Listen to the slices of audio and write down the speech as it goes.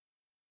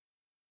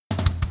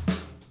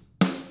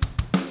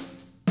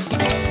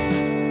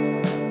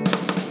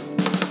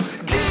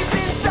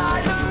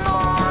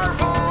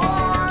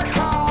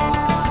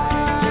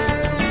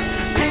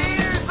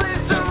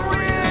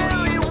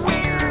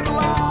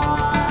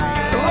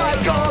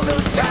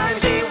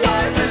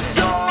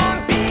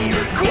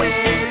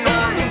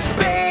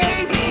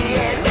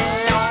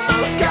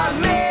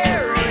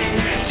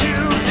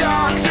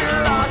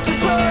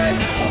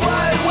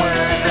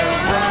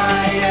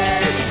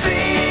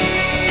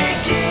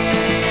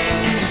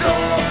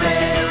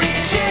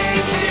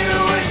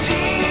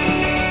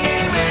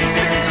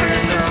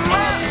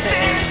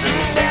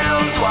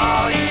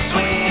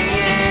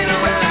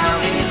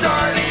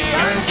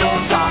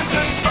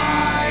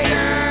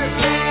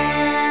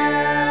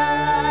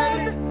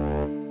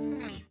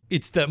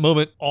It's that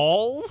moment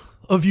all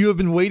of you have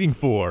been waiting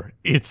for.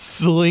 It's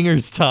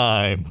Slingers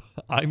time.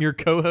 I'm your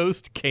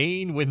co-host,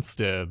 Kane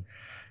Winstead.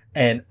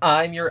 And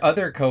I'm your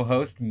other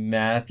co-host,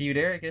 Matthew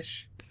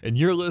Derrigish. And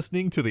you're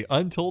listening to the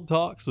Untold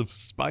Talks of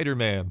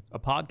Spider-Man, a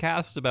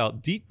podcast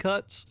about deep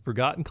cuts,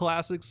 forgotten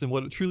classics, and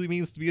what it truly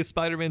means to be a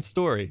Spider-Man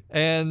story.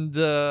 And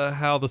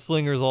how the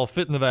Slingers all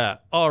fit into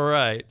that. All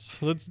right,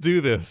 let's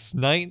do this.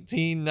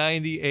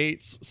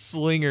 1998's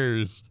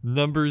Slingers,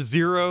 number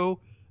 0,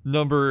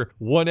 number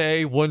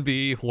 1A,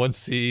 1B,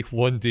 1C,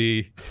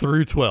 1D,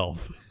 through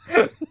 12.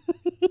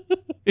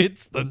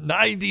 It's the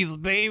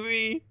 90s,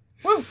 baby!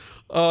 Woo!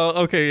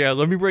 Okay, yeah,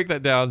 let me break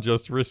that down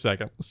just for a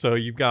second. So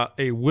you've got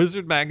a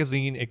Wizard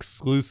Magazine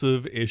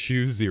exclusive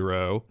issue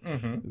 0.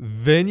 Mm-hmm.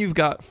 Then you've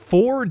got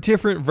 4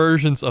 different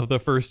versions of the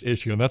first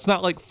issue. And that's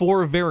not like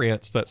 4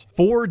 variants, that's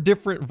 4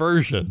 different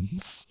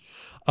versions.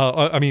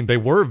 I mean, they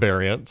were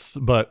variants,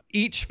 but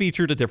each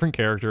featured a different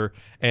character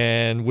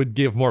and would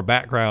give more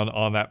background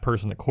on that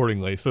person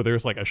accordingly. So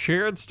there's like a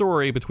shared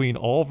story between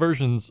all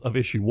versions of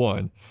issue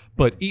 1,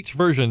 but each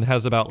version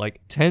has about like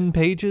 10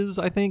 pages,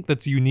 I think,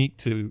 that's unique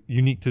to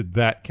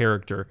that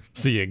character.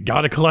 So you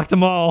gotta collect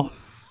them all.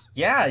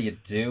 Yeah, you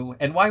do.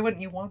 And why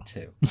wouldn't you want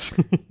to?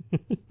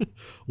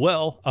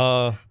 Well,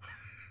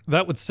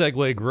 that would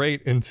segue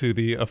great into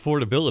the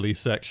affordability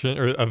section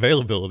or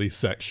availability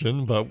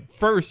section, but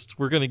first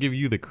we're going to give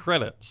you the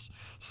credits.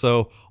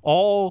 So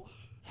all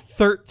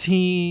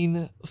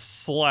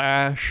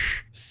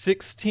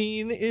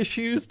 13/16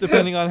 issues,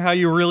 depending on how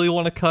you really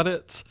want to cut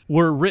it,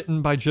 were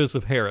written by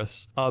Joseph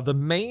Harris. The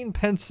main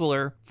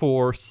penciler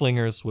for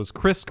Slingers was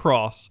Chris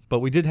Cross, but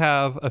we did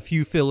have a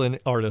few fill-in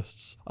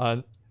artists.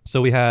 So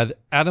we had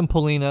Adam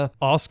Polina,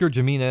 Oscar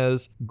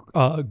Jimenez,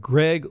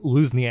 Greg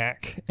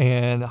Luzniak,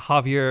 and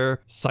Javier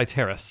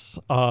Saiteras.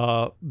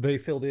 They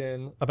filled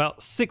in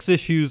about 6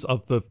 issues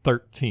of the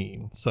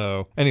 13.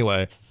 So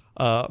anyway,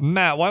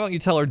 Matt, why don't you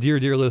tell our dear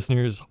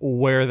listeners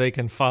where they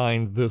can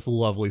find this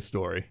lovely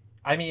story?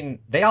 I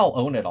mean, they all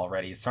own it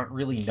already, so I don't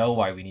really know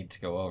why we need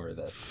to go over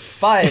this.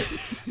 But,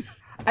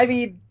 I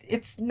mean,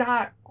 it's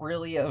not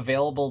really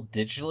available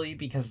digitally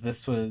because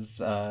this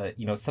was,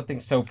 something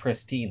so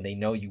pristine. They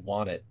know you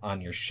want it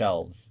on your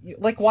shelves.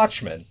 Like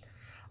Watchmen.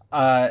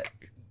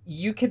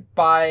 You could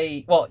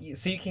buy...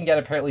 so you can get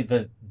apparently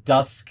the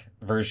Dusk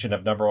version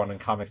of number 1 in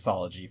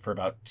Comixology for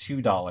about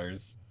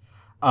 $2.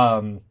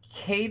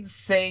 Cade's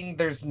saying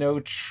there's no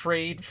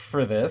trade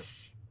for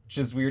this, which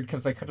is weird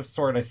because I could have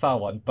sworn I saw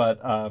one, but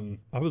I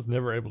was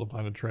never able to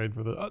find a trade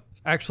for the.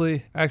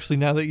 Actually,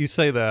 now that you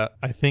say that,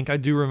 I think I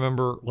do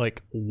remember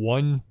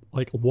one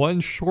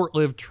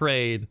short-lived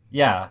trade.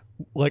 Yeah.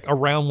 Like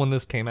around when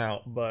this came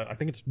out, but I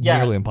think it's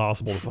nearly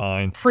impossible to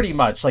find. Pretty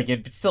much, like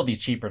it'd still be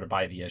cheaper to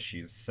buy the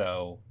issues.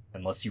 So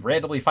unless you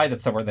randomly find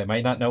it somewhere, they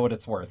might not know what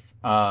it's worth.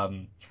 But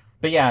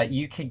yeah,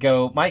 you could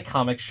go. My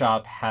comic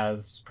shop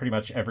has pretty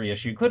much every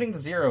issue, including the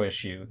 0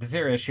 issue. The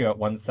 0 issue at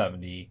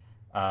 $170.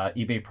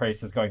 eBay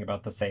price is going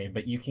about the same,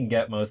 but you can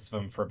get most of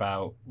them for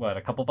about,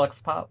 a couple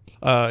bucks a pop?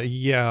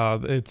 Yeah,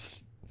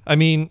 I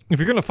mean, if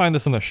you're going to find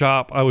this in the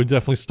shop, I would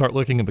definitely start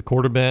looking at the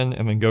quarter bin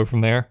and then go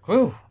from there.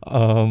 Woo!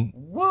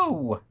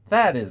 Whoa!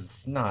 That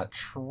is not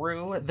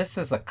true. This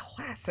is a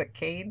classic,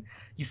 Kane.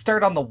 You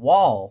start on the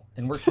wall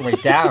and work your way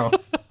down.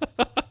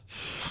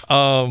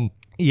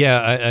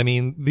 Yeah, I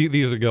mean,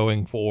 these are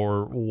going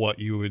for what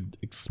you would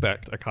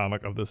expect a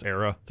comic of this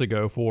era to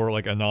go for,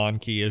 like a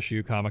non-key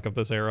issue comic of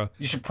this era.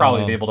 You should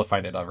probably be able to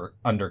find it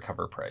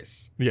undercover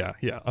price. Yeah,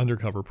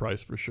 undercover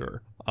price for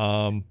sure.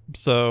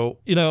 So,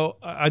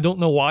 I don't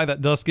know why that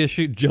Dusk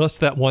issue,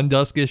 just that one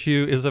Dusk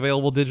issue is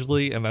available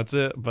digitally, and that's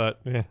it,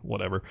 but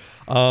whatever.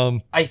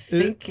 I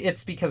think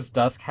it's because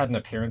Dusk had an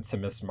appearance in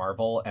Ms.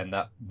 Marvel, and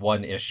that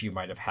one issue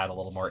might have had a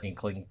little more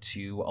inkling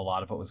to a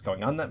lot of what was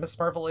going on in that Ms.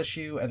 Marvel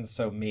issue, and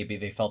so maybe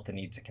they felt the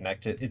need to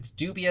connect it. It's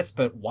dubious,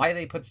 but why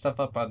they put stuff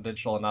up on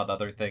digital and not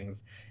other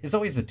things is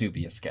always a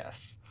dubious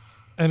guess.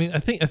 I mean, I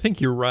think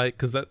you're right,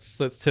 because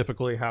that's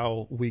typically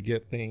how we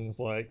get things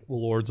like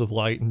Lords of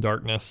Light and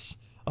Darkness,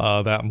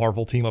 that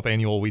Marvel Team Up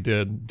Annual we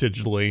did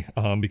digitally,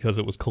 because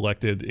it was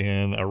collected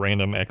in a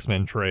random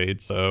X-Men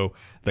trade, so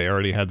they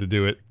already had to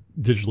do it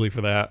digitally for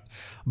that.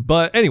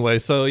 But anyway,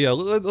 so yeah,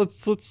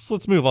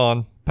 let's move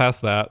on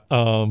past that.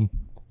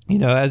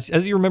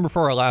 As you remember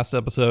for our last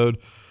episode,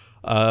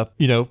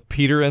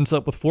 Peter ends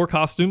up with 4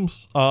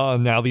 costumes.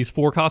 Now these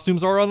 4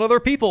 costumes are on other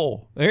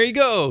people. There you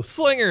go,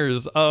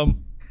 Slingers.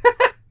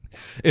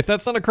 If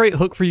that's not a great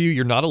hook for you,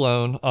 you're not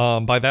alone.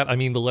 By that, I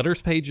mean the letters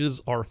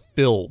pages are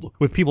filled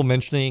with people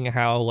mentioning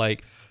how,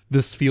 like,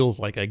 this feels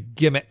like a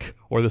gimmick,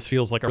 or this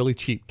feels like a really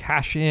cheap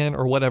cash-in,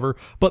 or whatever.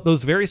 But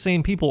those very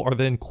same people are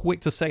then quick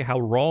to say how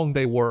wrong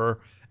they were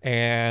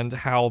and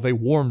how they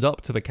warmed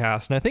up to the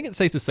cast. And I think it's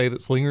safe to say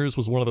that Slingers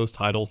was one of those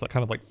titles that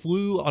kind of like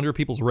flew under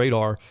people's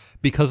radar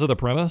because of the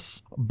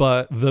premise.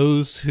 But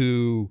those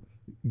who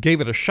gave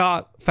it a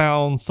shot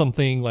found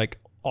something like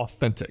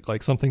authentic,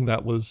 like something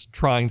that was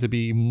trying to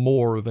be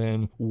more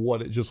than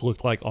what it just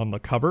looked like on the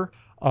cover.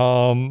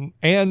 And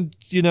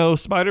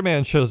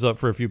Spider-Man shows up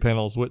for a few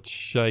panels,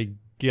 which I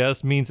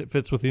guess means it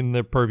fits within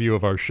the purview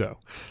of our show.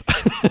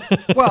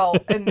 Well,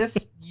 and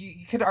this,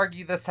 you could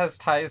argue this has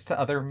ties to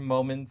other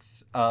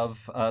moments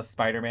of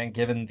Spider-Man,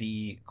 given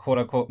the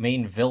quote-unquote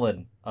main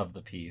villain of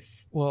the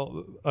piece.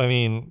 Well, I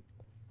mean...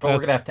 But we're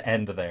going to have to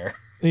end there.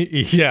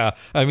 Yeah,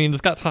 I mean,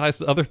 it's got ties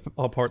to other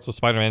parts of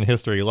Spider-Man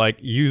history, like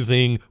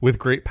using "with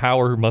great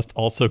power must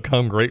also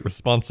come great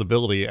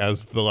responsibility"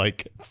 as the,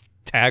 like,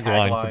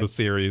 tagline for the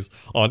series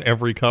on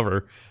every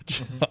cover.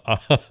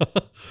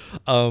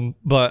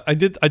 But I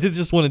did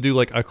just want to do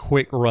like a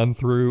quick run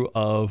through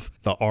of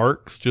the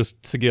arcs,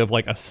 just to give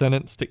like a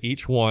sentence to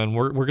each one.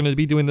 We're going to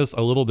be doing this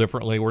a little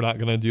differently. We're not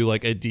going to do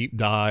like a deep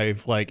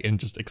dive, like, and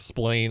just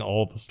explain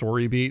all the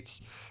story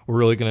beats. We're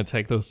really going to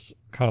take this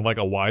kind of like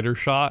a wider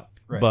shot.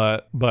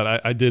 Right.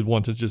 But I did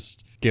want to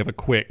just give a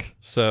quick,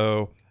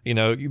 so, you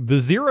know, the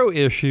Zero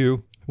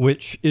issue,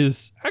 which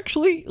is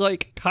actually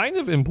like kind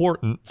of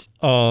important.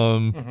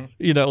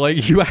 You know,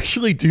 like, you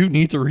actually do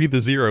need to read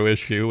the Zero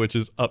issue, which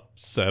is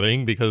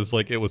upsetting because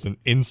like it was an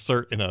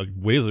insert in a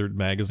Wizard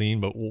magazine,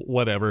 but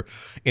whatever.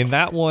 In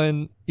that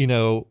one, you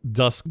know,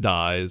 Dusk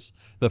dies.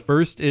 The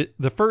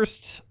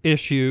first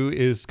issue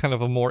is kind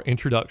of a more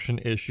introduction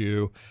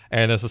issue.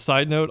 And as a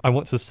side note, I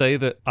want to say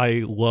that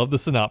I love the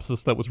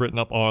synopsis that was written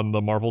up on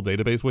the Marvel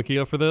Database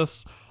Wikia for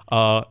this.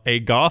 A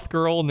goth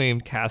girl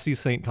named Cassie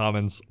St.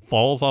 Commons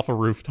falls off a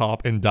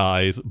rooftop and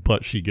dies,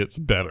 but she gets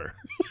better.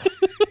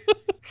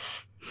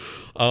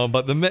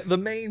 But the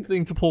main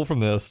thing to pull from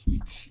this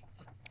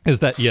is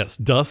that, yes,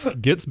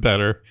 Dusk gets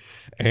better,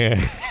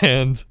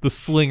 and the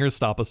Slingers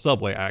stop a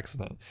subway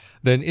accident.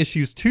 Then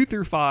issues 2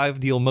 through 5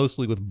 deal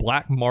mostly with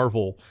Black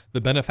Marvel,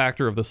 the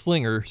benefactor of the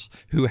Slingers,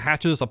 who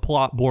hatches a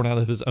plot born out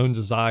of his own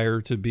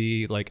desire to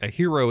be like a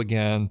hero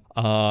again.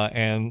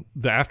 And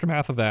the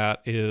aftermath of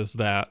that is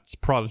that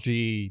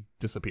Prodigy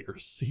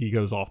disappears. He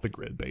goes off the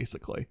grid,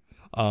 basically.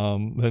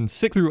 Then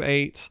 6 through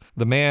 8,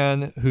 the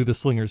man who the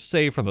Slingers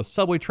save from the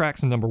subway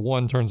tracks in number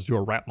 1 turns into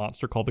a rat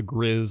monster called the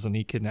Grizz, and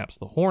he kidnaps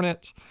the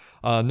Hornet.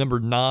 Number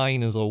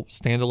 9 is a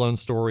standalone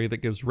story that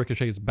gives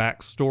Ricochet's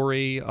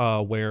backstory,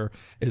 where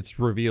it's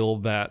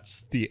revealed that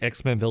the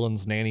X-Men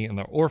villains Nanny and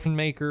the Orphan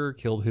Maker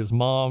killed his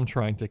mom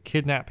trying to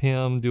kidnap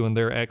him, doing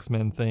their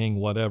X-Men thing,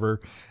 whatever.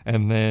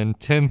 And then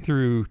 10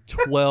 through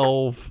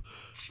 12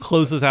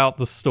 closes out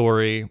the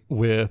story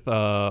with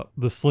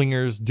the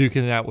Slingers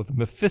duking it out with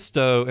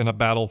Mephisto in a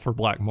battle for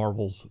Black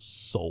Marvel's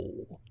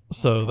soul.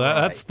 So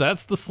that's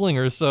the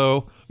Slingers.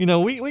 So, you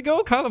know, we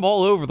go kind of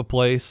all over the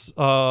place.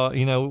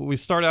 You know, we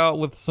start out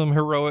with some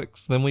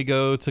heroics, then we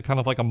go to kind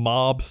of like a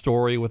mob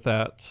story with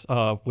that,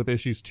 with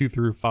issues 2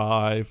 through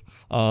 5.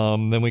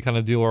 Then we kind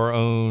of do our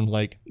own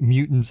like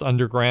Mutants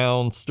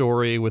Underground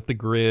story with the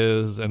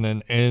Grizz, and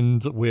then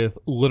end with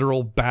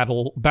literal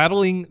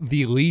battling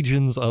the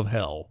legions of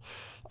hell.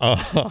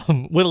 With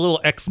a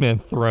little X-Men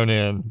thrown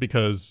in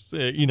because,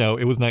 you know,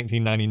 it was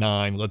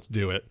 1999. Let's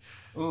do it.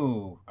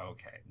 Ooh,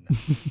 okay. No.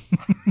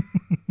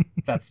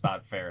 That's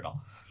not fair at all.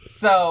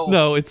 So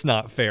no, it's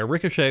not fair.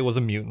 Ricochet was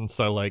a mutant,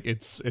 so like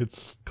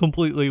it's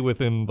completely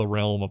within the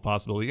realm of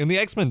possibility. And the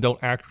X-Men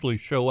don't actually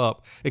show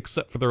up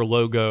except for their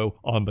logo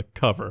on the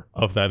cover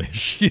of that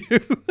issue.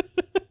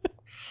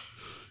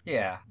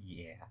 Yeah.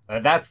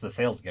 That's the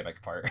sales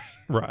gimmick part.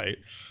 Right.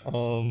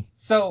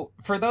 So,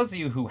 for those of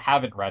you who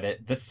haven't read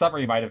it, this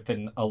summary might have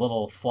been a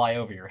little fly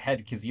over your head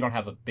because you don't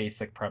have a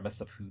basic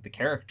premise of who the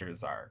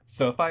characters are.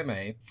 So, if I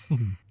may,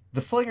 the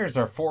Slingers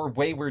are 4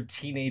 wayward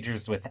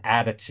teenagers with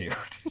attitude.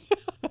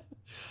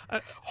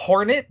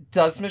 Hornet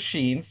does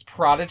machines,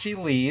 Prodigy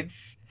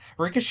leads,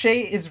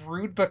 Ricochet is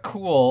rude but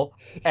cool,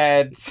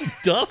 and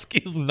Dusk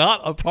is not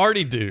a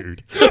party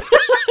dude.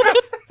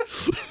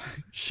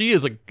 She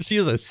is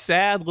a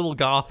sad little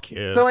goth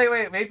kid. So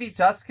wait, maybe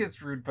Dusk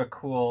is rude but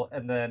cool,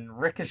 and then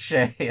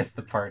Ricochet is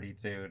the party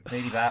dude.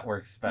 Maybe that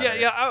works better.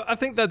 Yeah, I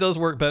think that does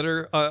work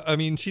better. I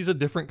mean, she's a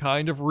different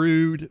kind of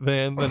rude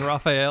than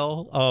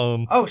Raphael.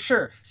 Oh,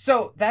 sure.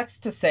 So that's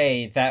to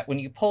say that when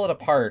you pull it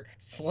apart,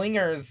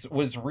 Slingers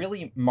was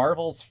really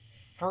Marvel's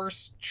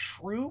first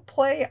true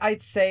play,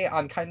 I'd say,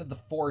 on kind of the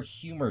 4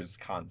 humors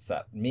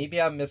concept.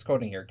 Maybe I'm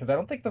misquoting here, because I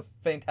don't think the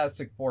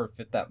Fantastic Four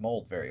fit that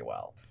mold very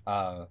well.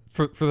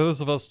 For those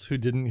of us who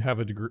didn't have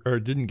a degree or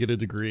didn't get a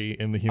degree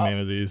in the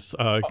humanities,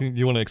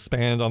 you want to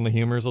expand on the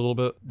humors a little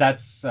bit? That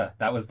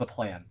was the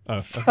plan.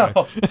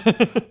 Oh,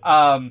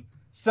 okay.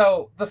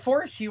 So the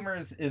 4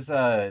 humors is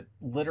a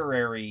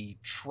literary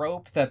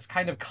trope that's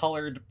kind of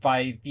colored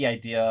by the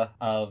idea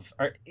of,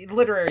 or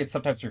literary, it's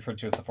sometimes referred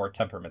to as the 4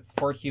 temperaments.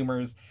 The 4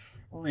 humors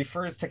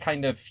refers to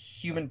kind of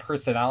human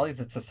personalities.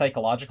 It's a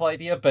psychological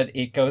idea, but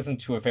it goes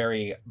into a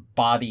very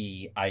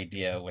body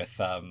idea with,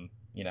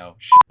 you know,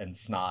 shit and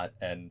snot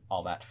and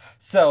all that.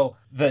 So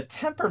the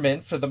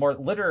temperaments, or the more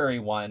literary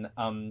one,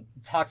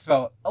 talks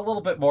about a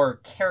little bit more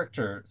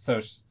character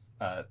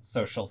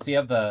social. So you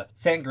have the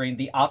sanguine,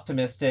 the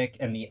optimistic,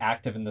 and the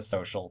active and the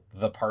social,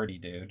 the party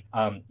dude.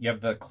 You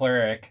have the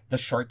cleric, the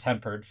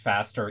short-tempered,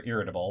 fast or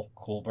irritable,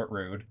 cool but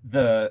rude.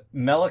 The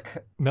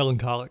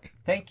melancholic.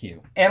 Thank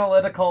you.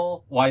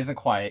 Analytical, wise and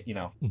quiet, you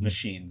know,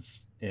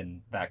 machines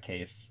in that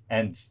case,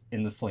 and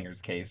in the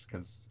Slinger's case,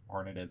 because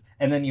Hornet is.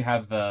 And then you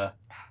have I'm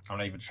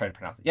not even trying to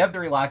pronounce it. You have the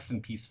relaxed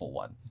and peaceful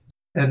one.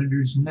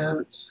 Editor's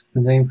note,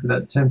 the name for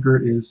that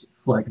temper is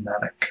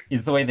phlegmatic.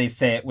 Is the way they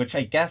say it, which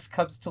I guess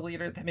comes to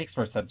leader. That makes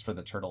more sense for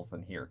the Turtles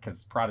than here,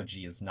 because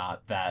Prodigy is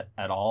not that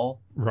at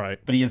all. Right.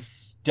 But he is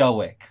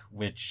stoic,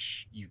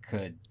 which you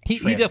could He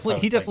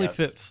definitely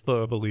fits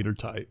the leader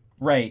type.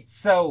 Right.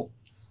 So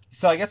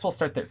I guess we'll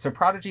start there. So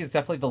Prodigy is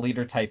definitely the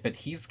leader type, but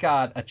he's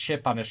got a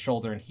chip on his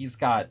shoulder and he's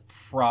got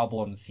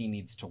problems he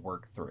needs to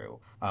work through.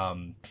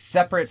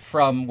 Separate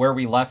from where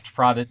we left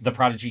the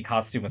Prodigy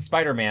costume with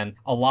Spider-Man,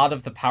 a lot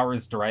of the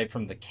powers derive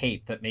from the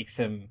cape that makes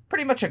him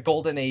pretty much a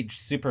Golden Age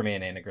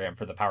Superman anagram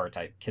for the power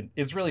type.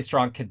 Is really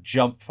strong, can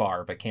jump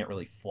far, but can't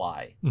really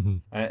fly. Mm-hmm.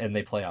 And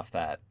they play off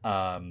that.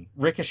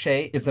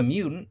 Ricochet is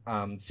immune,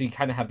 so you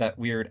kind of have that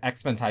weird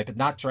X-Men type, but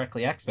not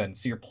directly X-Men.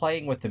 So you're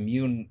playing with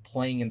immune,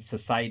 playing in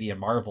Society and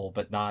Marvel,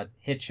 but not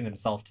hitching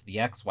himself to the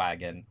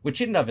X-Wagon, which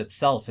in and of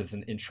itself is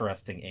an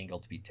interesting angle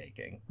to be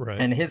taking. Right.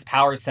 And his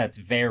power set's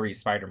very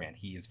Spider-Man.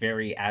 He's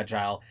very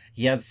agile.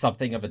 He has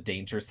something of a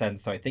danger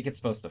sense, so I think it's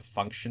supposed to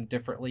function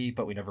differently,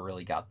 but we never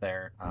really got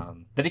there.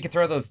 Then he can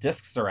throw those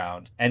discs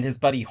around, and his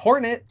buddy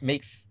Hornet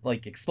makes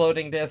like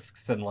exploding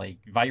discs and like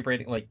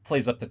vibrating, like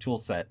plays up the tool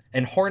set.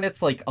 And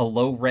Hornet's like a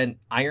low-rent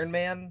Iron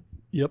Man.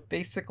 Yep.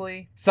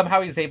 Basically.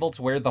 Somehow he's able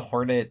to wear the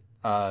Hornet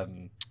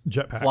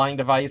jetpack flying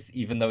device,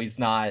 even though he's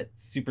not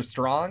super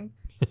strong,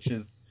 which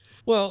is...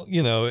 Well,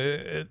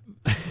 it's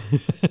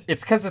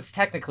because it's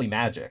technically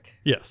magic.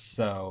 Yes.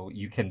 So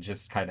you can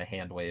just kind of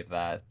hand wave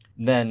that.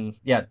 And then,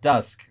 yeah,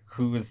 Dusk,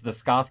 who is the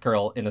Goth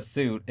girl in a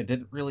suit and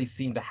didn't really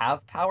seem to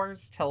have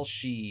powers till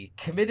she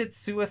committed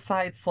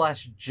suicide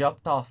 /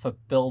 jumped off a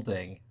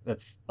building.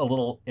 That's a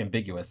little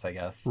ambiguous, I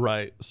guess.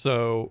 Right.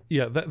 So,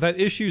 yeah, that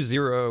issue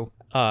 0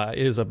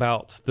 is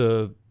about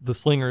the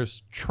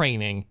Slingers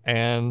training,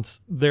 and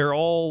they're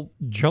all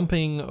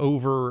jumping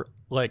over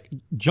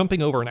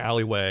an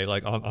alleyway,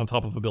 like on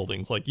top of the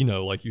buildings, like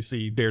you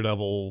see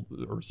Daredevil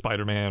or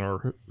Spider-Man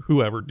or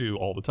whoever do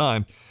all the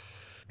time.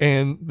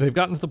 And they've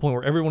gotten to the point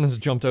where everyone has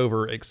jumped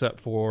over except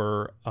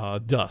for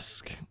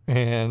Dusk,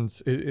 and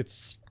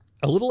it's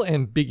a little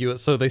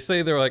ambiguous. So they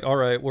say they're like, all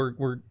right,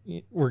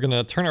 we're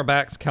gonna turn our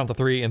backs, count to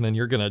 3, and then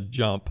you're gonna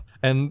jump.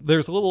 And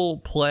there's a little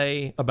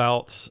play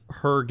about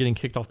her getting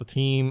kicked off the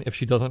team if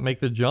she doesn't make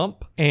the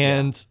jump,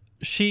 and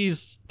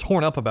she's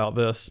torn up about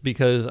this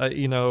because,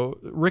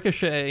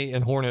 Ricochet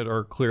and Hornet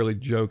are clearly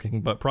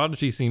joking, but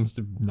Prodigy seems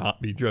to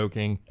not be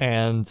joking.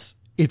 And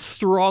it's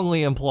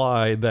strongly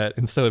implied that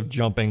instead of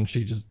jumping,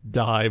 she just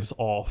dives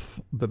off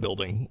the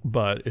building,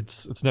 but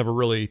it's never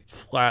really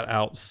flat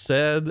out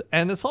said.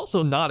 And it's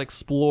also not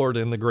explored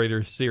in the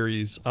greater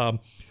series.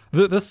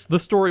 The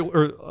story,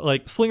 or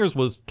like Slingers,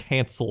 was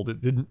canceled.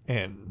 It didn't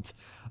end.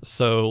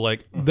 So,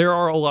 like, there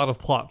are a lot of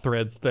plot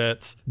threads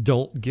that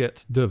don't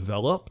get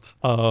developed.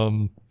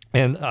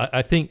 And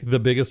I think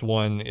the biggest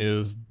one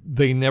is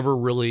they never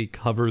really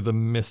cover the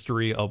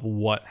mystery of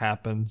what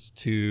happens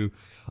to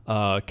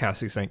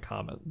Cassie St.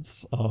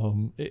 Commons.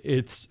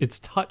 It's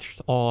touched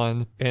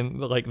on, and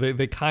like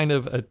they kind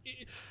of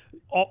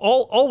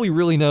all we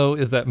really know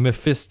is that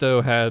Mephisto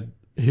had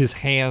his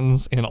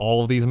hands in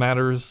all of these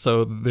matters,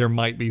 so there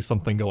might be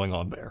something going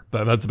on there.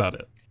 That's about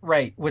it.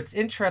 Right. What's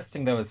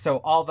interesting, though, is so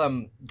all of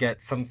them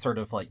get some sort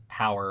of like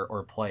power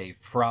or play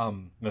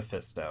from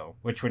Mephisto,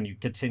 which when you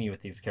continue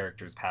with these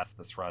characters past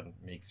this run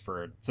makes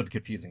for some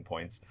confusing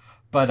points.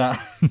 But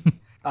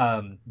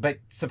but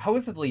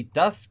supposedly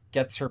Dusk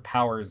gets her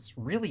powers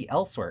really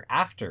elsewhere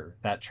after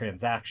that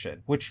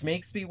transaction, which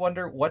makes me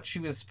wonder what she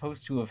was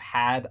supposed to have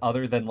had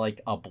other than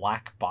like a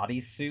black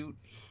bodysuit.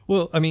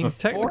 Well, I mean,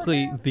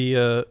 technically,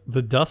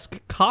 the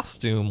Dusk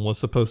costume was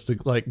supposed to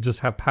like just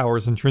have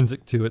powers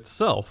intrinsic to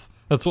itself.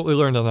 That's what we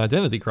learned on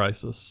Identity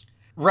Crisis.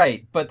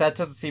 Right, but that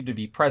doesn't seem to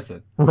be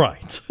present.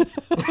 Right.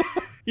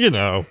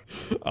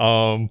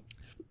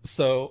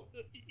 So,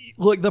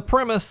 like, the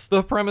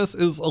premise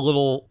is a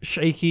little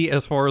shaky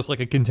as far as like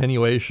a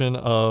continuation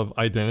of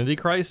Identity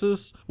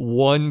Crisis.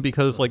 One,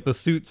 because like the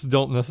suits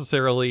don't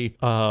necessarily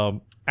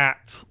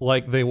act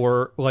like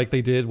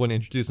they did when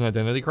introduced in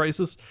Identity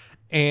Crisis.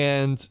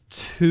 And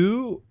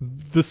 2,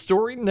 the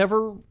story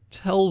never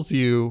tells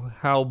you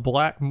how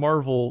Black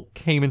Marvel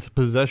came into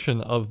possession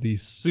of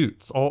these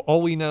suits.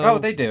 All we know... Oh,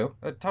 they do.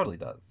 It totally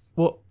does.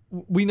 Well,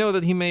 we know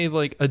that he made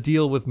like a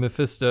deal with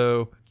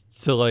Mephisto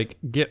to like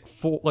get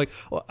full... Like,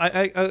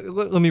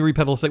 let me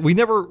repedal a sec. We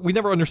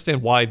never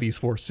understand why these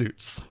 4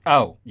 suits.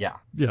 Oh, yeah.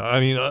 Yeah, I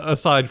mean,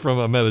 aside from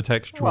a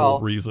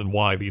metatextual reason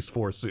why these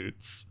 4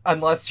 suits.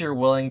 Unless you're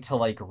willing to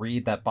like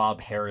read that Bob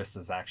Harris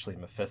is actually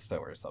Mephisto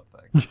or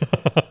something.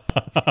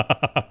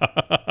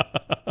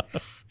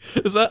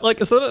 Is that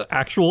an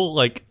actual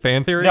like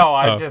fan theory? No,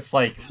 I'm just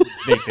like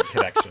making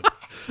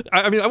connections.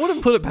 I mean, I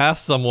wouldn't put it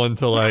past someone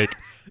to like,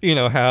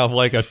 have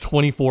like a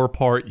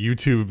 24-part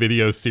YouTube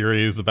video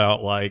series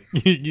about like,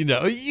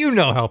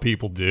 how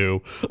people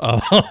do.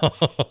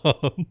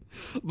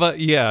 But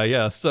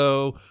yeah.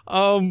 So,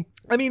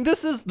 I mean,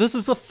 this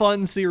is a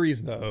fun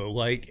series though.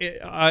 Like,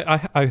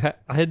 I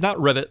had not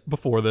read it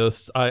before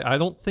this. I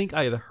don't think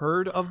I had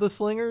heard of the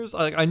Slingers.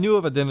 I knew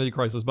of Identity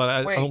Crisis, but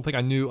I don't think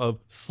I knew of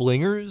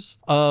Slingers.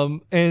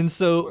 And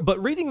so,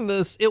 but reading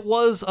this, it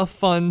was a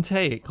fun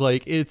take.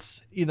 Like,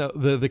 it's, you know,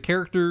 the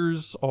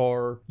characters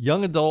are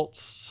young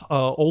adults,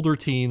 older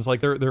teens. Like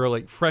they're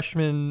like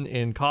freshmen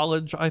in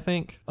college, I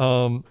think.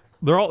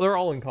 They're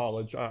all in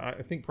college.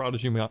 I think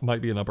Prodigy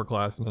might be an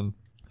upperclassman.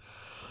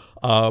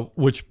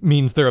 Which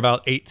means they're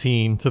about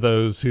 18 to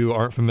those who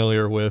aren't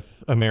familiar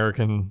with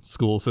American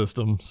school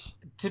systems.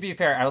 To be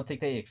fair, I don't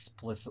think they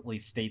explicitly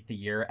state the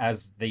year,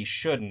 as they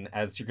shouldn't,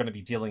 as you're going to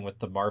be dealing with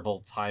the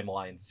Marvel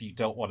timeline, so you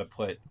don't want to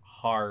put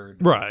hard...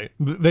 Right.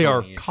 They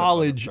are delineations on that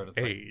college sort of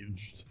thing.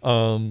 aged.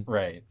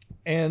 Right.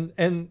 And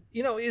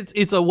you know,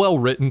 it's a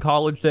well-written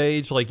college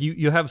age. Like,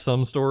 you have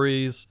some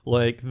stories,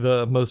 like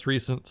the most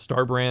recent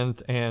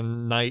Starbrand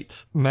and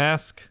Night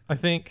Mask, I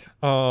think,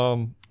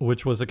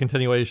 which was a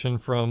continuation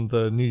from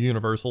the new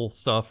Universal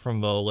stuff from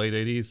the late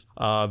 80s.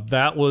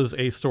 That was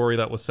a story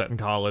that was set in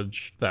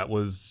college that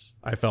was,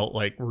 I felt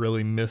like,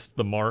 really missed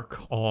the mark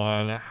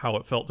on how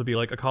it felt to be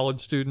like a college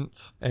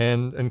student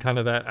and kind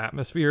of that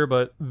atmosphere.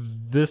 But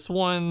this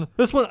one,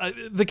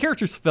 the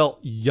characters felt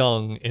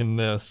young in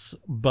this,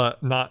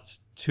 but not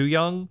too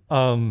young.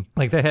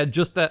 Like, they had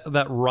just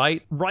that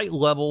right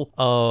level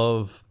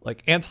of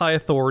like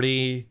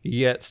anti-authority,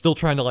 yet still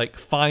trying to like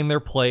find their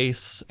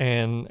place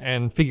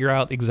and figure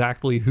out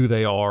exactly who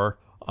they are.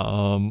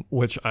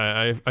 Which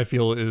I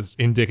feel is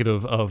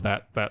indicative of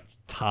that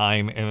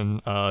time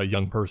in a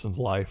young person's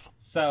life.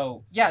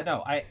 So yeah,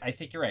 no, I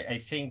think you're right. I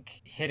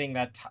think hitting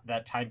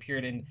that time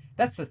period, and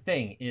that's the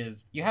thing,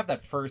 is you have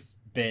that first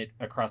bit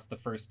across the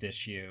first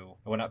issue,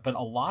 but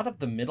a lot of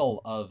the middle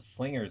of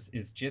Slingers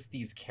is just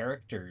these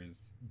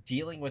characters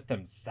dealing with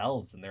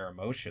themselves and their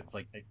emotions.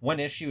 Like one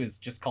issue is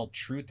just called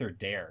Truth or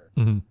Dare,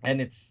 Mm-hmm. and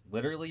it's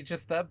literally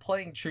just them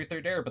playing Truth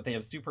or Dare, but they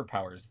have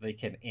superpowers, so they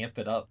can amp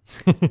it up.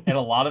 And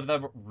a lot of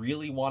them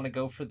really want to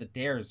go for the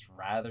dares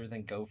rather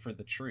than go for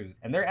the truth.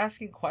 And they're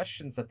asking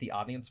questions that the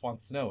audience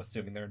wants to know,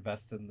 assuming they're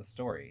invested in the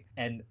story.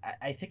 And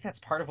I think that's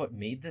part of what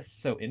made this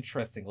so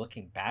interesting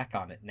looking back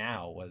on it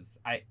now, was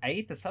I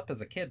ate this up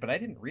as a kid, but I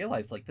didn't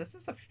realize, like, this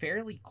is a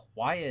fairly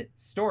quiet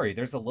story.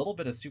 There's a little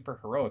bit of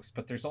superheroics,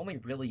 but there's only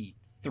really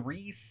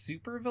 3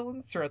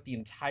 supervillains throughout the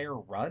entire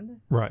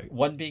run. Right.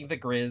 One being the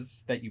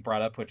Grizz that you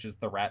brought up, which is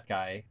the rat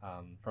guy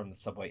from the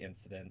subway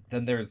incident.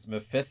 Then there's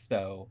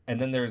Mephisto, and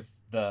then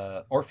there's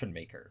the Orphan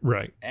Maker.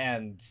 Right.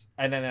 And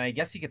then I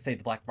guess you could say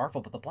the Black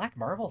Marvel, but the Black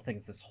Marvel thing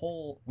is this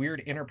whole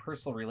weird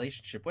interpersonal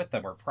relationship with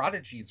them, where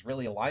Prodigy's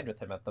really aligned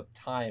with him at the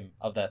time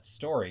of that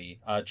story,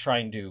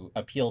 trying to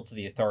appeal to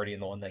the authority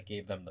and the one that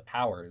gave them the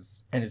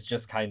powers, and is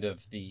just kind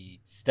of the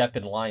step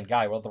in line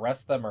guy. Well, the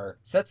rest of them are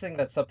sensing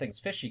that something's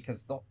fishy,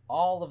 because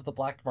all of the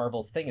Black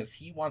Marvel's thing is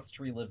he wants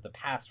to relive the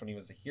past when he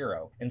was a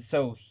hero. And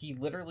so he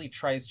literally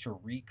tries to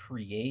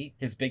recreate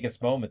his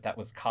biggest moment that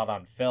was caught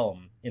on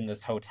film in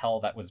this hotel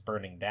that was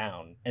burning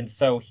down. And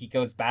so he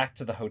goes back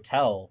to the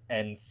hotel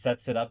and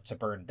sets it up to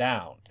burn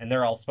down. And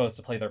they're all supposed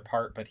to play their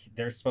part, but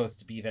they're supposed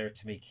to be there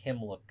to make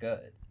him look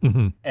good.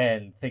 Mm-hmm.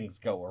 And things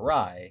go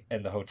awry,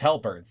 and the hotel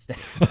burns down.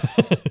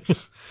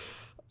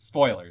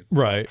 Spoilers.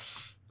 Right.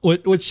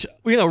 Which,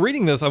 you know,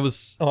 reading this, I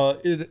was,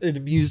 it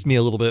amused me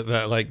a little bit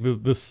that, like,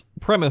 this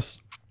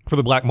premise for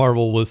the Black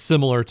Marvel was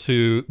similar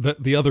to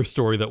the other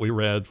story that we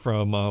read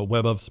from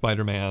Web of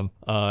Spider-Man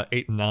 8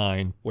 and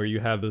 9, where you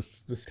have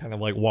this kind of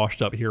like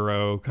washed up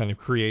hero kind of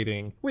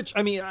creating, which,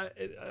 I mean,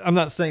 I'm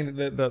not saying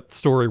that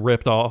story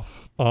ripped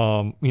off,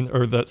 or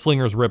that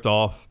Slingers ripped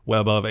off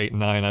Web of 8 and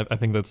 9. I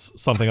think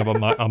that's something of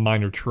a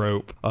minor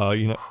trope,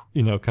 kind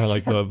of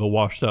like the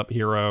washed up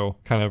hero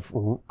kind of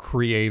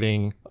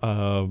creating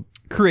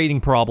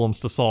problems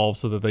to solve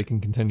so that they can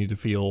continue to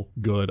feel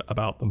good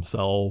about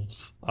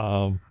themselves.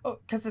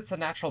 Because it's a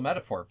natural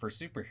metaphor for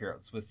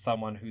superheroes, with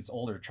someone who's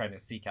older trying to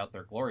seek out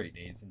their glory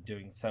days and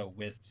doing so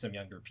with some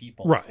younger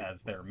people, right,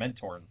 as their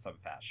mentor in some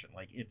fashion.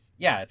 Like, it's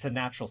a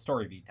natural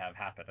story beat to have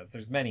happen, as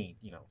there's many,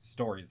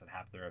 stories that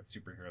happen throughout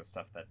superhero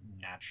stuff that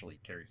naturally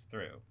carries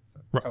through. So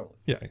right. Totally.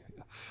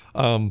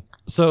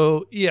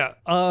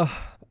 Yeah.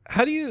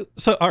 How do you?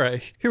 So, all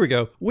right, here we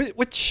go.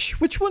 Which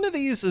one of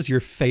these is your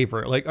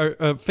favorite? Like,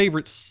 a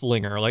favorite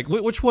Slinger? Like,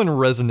 which one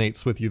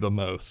resonates with you the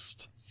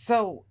most?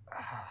 So,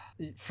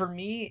 for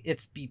me,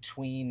 it's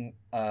between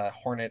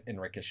Hornet and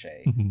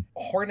Ricochet. Mm-hmm.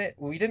 Hornet,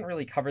 we didn't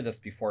really cover this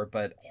before,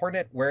 but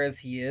Hornet, whereas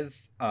he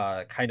is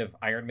kind of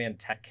Iron Man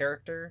tech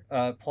character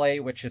play,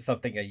 which is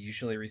something I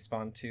usually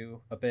respond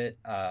to a bit,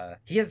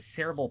 he has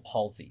cerebral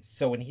palsy.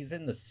 So when he's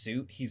in the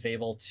suit, he's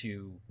able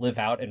to live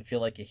out and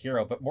feel like a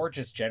hero, but more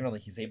just generally,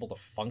 he's able to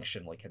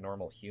function like a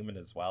normal human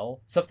as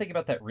well. Something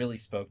about that really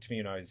spoke to me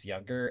when I was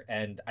younger,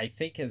 and I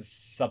think is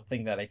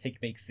something that I think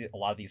makes a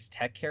lot of these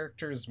tech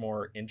characters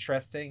more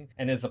interesting,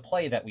 and is a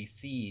play that we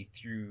see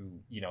through,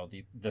 these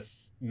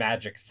this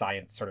magic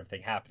science sort of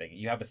thing happening.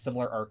 You have a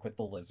similar arc with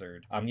the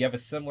Lizard. You have a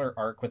similar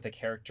arc with a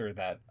character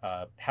that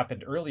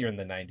happened earlier in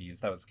the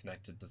 90s that was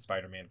connected to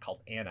Spider-Man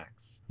called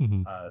Annex,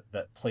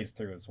 that plays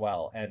through as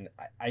well. And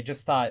I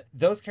just thought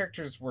those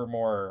characters were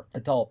more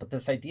adult, but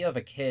this idea of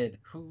a kid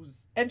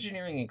who's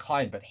engineering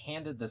inclined but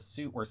handed this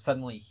suit where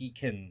suddenly he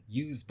can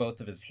use both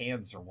of his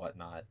hands or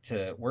whatnot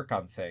to work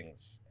on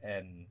things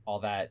and all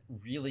that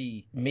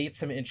really made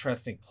some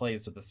interesting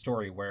plays with the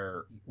story,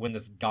 where when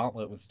this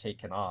gauntlet was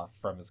taken off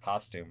from his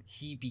costume,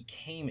 he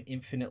became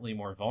infinitely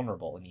more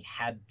vulnerable and he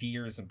had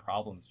fears and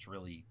problems to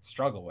really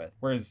struggle with.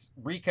 Whereas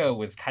Rico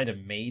was kind of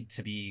made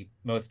to be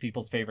most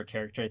people's favorite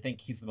character. I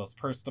think he's the most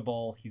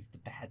personable. He's the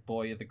bad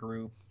boy of the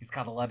group. He's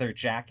got a leather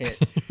jacket.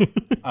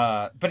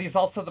 But he's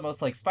also the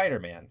most like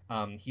Spider-Man.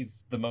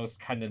 He's the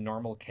most kind of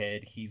normal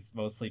kid. He's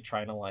mostly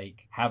trying to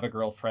like have a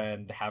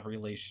girlfriend, have a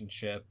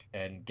relationship,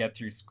 and get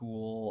through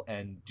school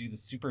and do the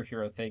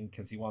superhero thing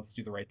because he wants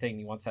to do the right thing.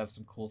 He wants to have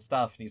some cool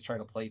stuff and he's trying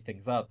to play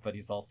things up, but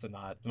he's also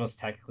not the most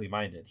technically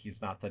minded.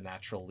 He's not the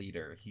natural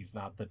leader. He's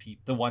not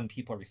the one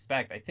people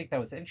respect. I think that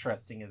was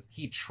interesting is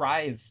he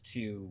tries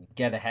to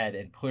get ahead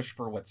and push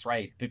for what's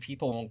right, but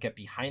people won't get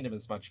behind him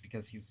as much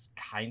because he's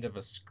kind of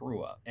a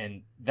screw up.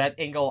 And that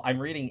angle I'm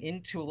reading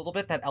into a little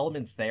bit, that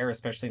element's there,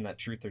 especially in that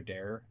Truth or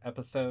Dare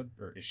episode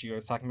or issue I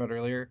was talking about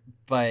earlier.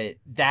 But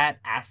that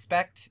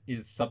aspect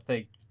is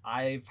something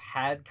I've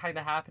had kind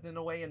of happen in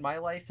a way in my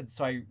life, and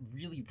so I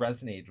really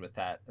resonated with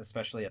that,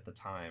 especially at the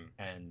time.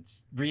 And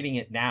reading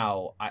it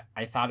now,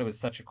 I thought it was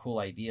such a cool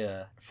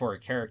idea for a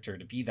character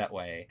to be that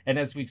way. And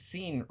as we've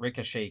seen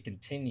Ricochet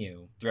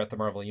continue throughout the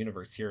Marvel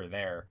Universe here or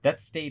there, that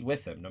stayed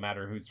with him no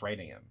matter who's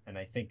writing him. And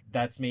I think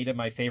that's made him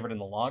my favorite in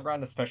the long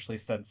run, especially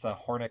since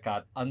Hornet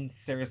got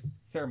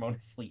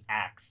unceremoniously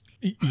axed.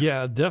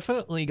 Yeah,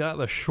 definitely got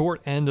the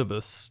short end of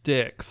the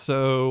stick.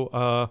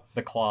 So,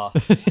 the claw.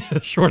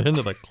 short end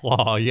of the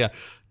claw. Yeah,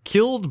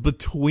 killed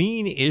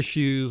between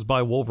issues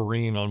by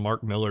Wolverine on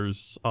Mark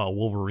Miller's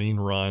Wolverine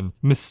run,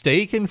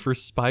 mistaken for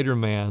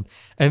Spider-Man,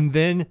 and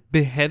then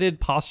beheaded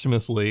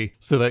posthumously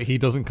so that he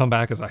doesn't come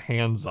back as a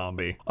hand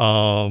zombie.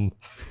 Like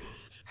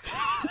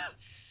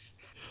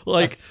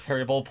a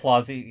cerebral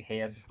palsy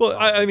hand. Well,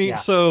 I mean, yeah.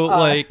 So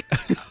like.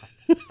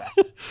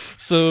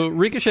 So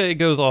Ricochet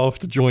goes off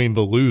to join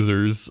the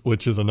Losers,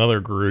 which is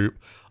another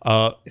group.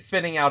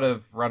 Spinning out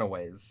of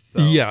Runaways.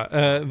 So. Yeah,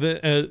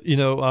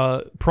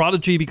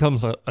 Prodigy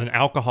becomes an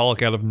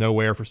alcoholic out of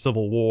nowhere for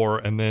Civil War,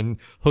 and then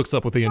hooks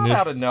up with the Not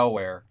out of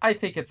nowhere. I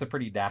think it's a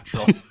pretty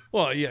natural.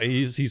 Well, yeah,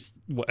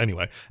 he's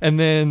anyway, and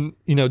then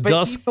but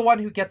Dusk. He's the one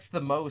who gets the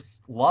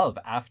most love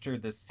after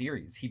this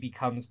series. He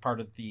becomes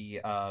part of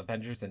the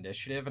Avengers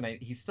Initiative, and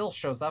he still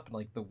shows up in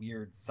like the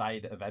weird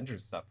side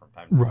Avengers stuff from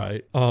time to time.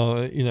 Right.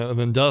 And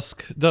then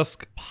Dusk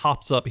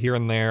pops up here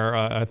and there.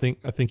 I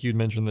think you'd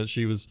mentioned that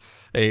she was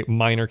a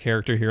minor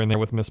character here and there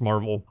with Miss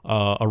Marvel,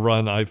 a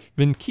run I've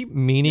been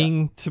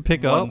meaning to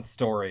pick up. One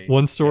story.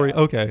 Yeah.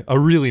 Okay, a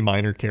really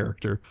minor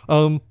character.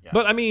 But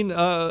I mean,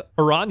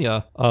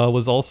 Aranya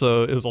is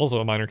also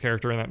a minor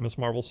character in that Miss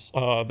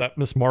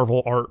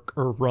Marvel arc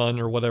or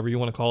run or whatever you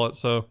want to call it.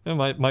 So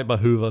it might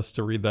behoove us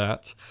to read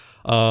that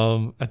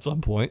at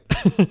some point.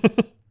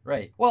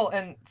 Right. Well,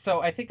 and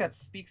so I think that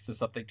speaks to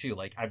something too.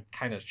 Like, I'm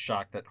kind of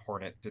shocked that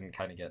Hornet didn't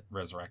kind of get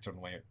resurrected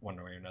one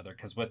way or another,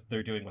 because what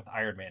they're doing with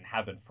Iron Man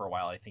happened for a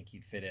while. I think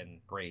he'd fit in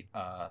great.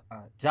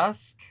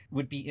 Dusk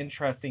would be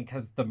interesting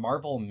because the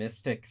Marvel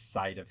Mystic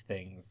side of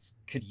things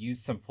could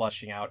use some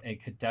fleshing out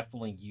and could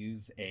definitely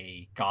use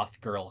a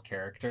goth girl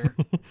character.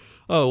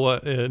 Oh,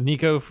 what?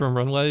 Nico from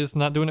Runway is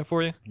not doing it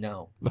for you?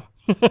 No.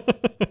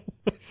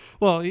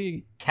 Well,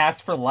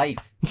 Cast for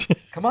life.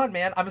 Come on,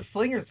 man. I'm a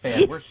Slingers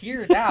fan. We're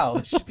here now.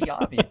 This should be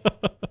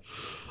obvious.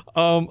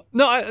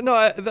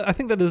 I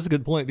think that is a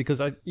good point, because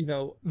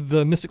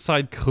the Mystic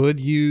side could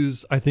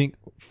use, I think,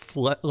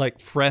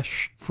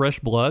 fresh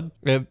blood,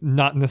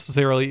 not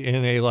necessarily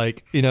in a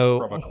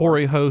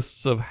hoary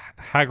hosts of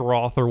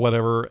Hagaroth or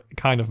whatever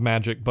kind of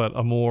magic, but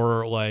a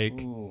more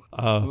like. Ooh,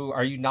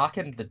 are you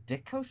knocking the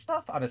Ditko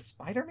stuff on a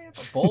Spider-Man?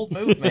 A bold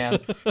move, man.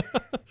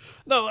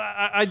 No,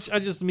 I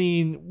just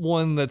mean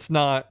one that's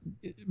not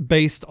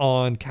based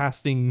on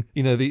casting,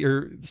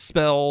 the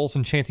spells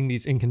and chanting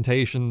these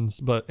incantations,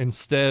 but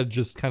instead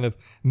just kind of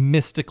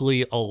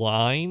mystically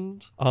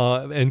aligned,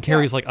 and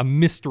carries like a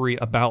mystery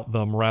about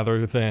them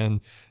rather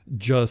than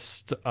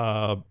just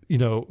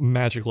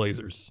magic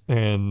lasers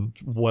and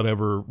what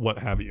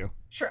have you.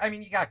 Sure, I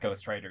mean, you got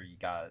Ghost Rider, you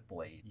got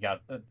Blade, you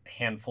got a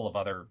handful of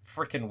other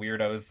freaking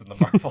weirdos in the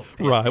Marvel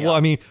Right, well,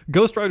 I mean,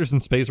 Ghost Rider's in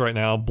space right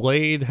now.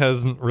 Blade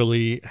hasn't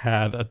really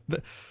had a...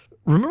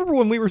 Remember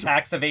when we were...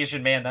 Tax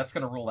evasion, man, that's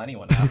going to rule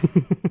anyone out.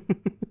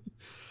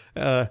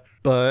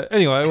 But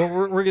anyway,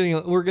 we're getting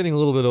a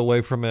little bit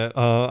away from it.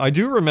 I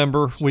do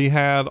remember we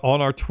had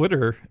on our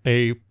Twitter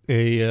a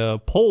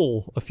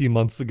poll a few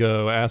months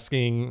ago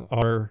asking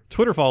our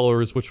Twitter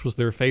followers which was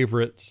their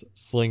favorite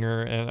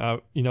slinger,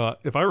 and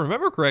if I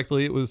remember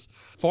correctly, it was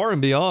far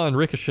and beyond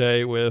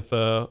Ricochet, with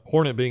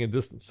Hornet being a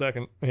distant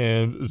second,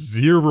 and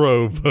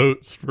 0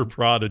 votes for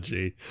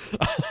Prodigy.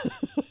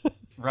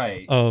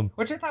 Right.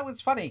 Which I thought was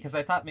funny, because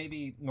I thought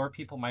maybe more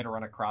people might have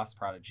run across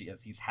Prodigy,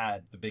 as he's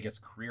had the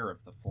biggest career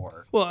of the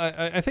 4. Well,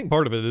 I think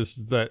part of it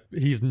is that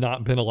he's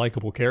not been a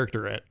likable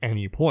character at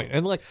any point.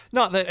 And like,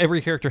 not that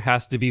every character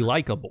has to be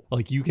likable.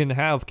 Like, you can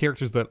have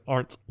characters that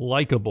aren't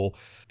likable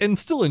and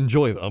still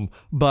enjoy them.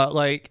 But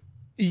like,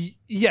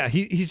 yeah,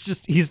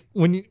 he's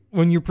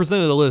when you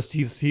presented the list,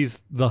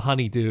 he's the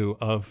honeydew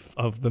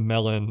of the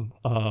melon.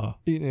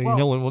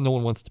 No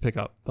one wants to pick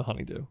up the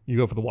honeydew. You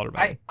go for the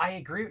watermelon. I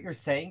agree what you're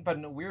saying, but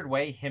in a weird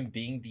way, him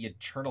being the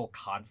eternal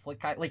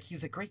conflict guy, like,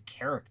 he's a great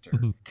character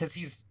because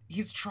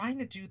he's trying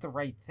to do the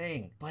right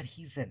thing, but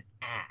he's an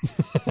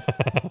ass,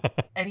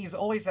 and he's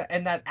always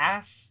and that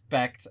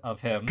aspect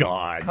of him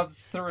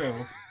comes through.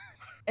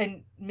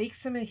 And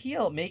makes him a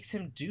heel, makes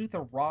him do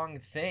the wrong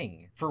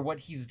thing for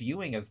what he's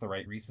viewing as the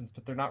right reasons,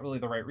 but they're not really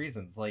the right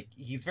reasons. Like,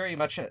 he's very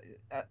much an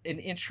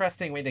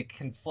interesting way to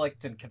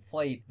conflict and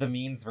conflate the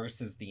means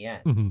versus the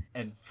end.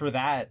 And for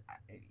that,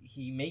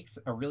 he makes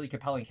a really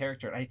compelling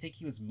character, and I think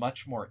he was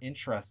much more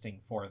interesting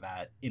for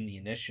that in the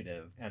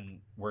Initiative and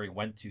where he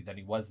went to than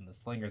he was in the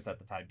Slingers at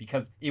the time,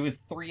 because it was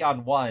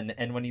 3-on-1,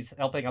 and when he's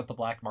helping out the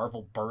Black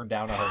Marvel burn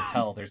down a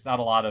hotel, there's not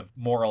a lot of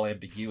moral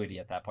ambiguity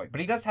at that point.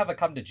 But he does have a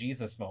come to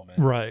Jesus moment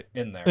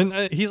in there.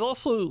 And he's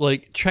also,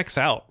 like, checks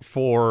out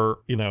for,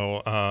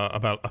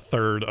 about a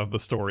third of the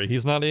story.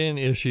 He's not in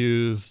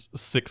issues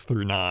 6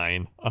 through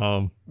 9.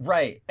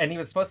 Right, and he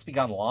was supposed to be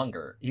gone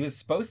longer. He was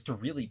supposed to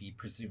really be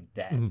presumed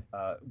dead,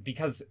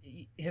 because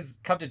his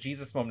come to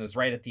Jesus moment is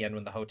right at the end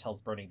when the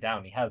hotel's burning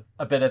down. He has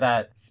a bit of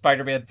that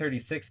Spider-Man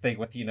 36 thing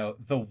with,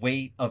 the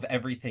weight of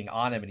everything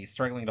on him, and he's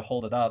struggling to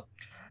hold it up.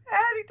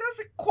 And he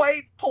doesn't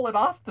quite pull it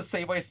off the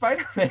same way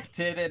Spider-Man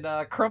did,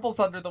 and crumbles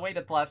under the weight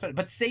at the last minute,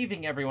 but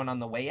saving everyone on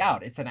the way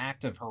out. It's an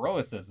act of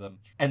heroism.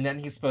 And then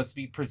he's supposed to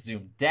be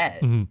presumed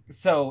dead.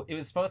 So it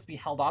was supposed to be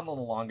held on a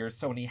little longer,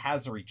 so when he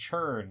has a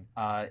return,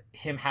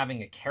 him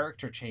having a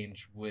character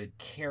change would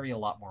carry a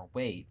lot more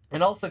weight.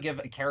 And also give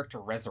a character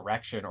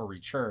resurrection or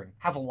return,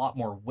 have a lot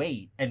more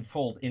weight, and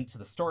fold into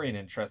the story in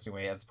an interesting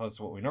way, as opposed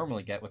to what we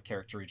normally get with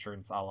character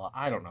returns, a la,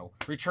 I don't know,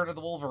 Return of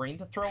the Wolverine,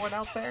 to throw one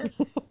out there.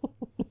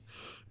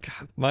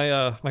 God,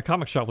 my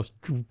comic shop was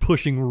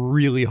pushing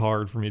really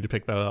hard for me to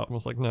pick that up. I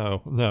was like,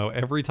 no.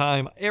 Every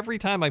time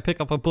I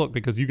pick up a book,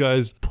 because you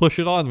guys push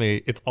it on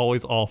me, it's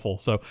always awful.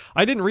 So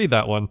I didn't read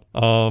that one.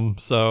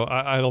 So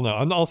I don't know.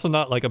 I'm also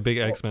not like a big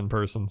X-Men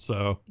person.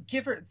 So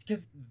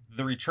because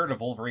the Return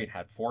of Wolverine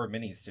had 4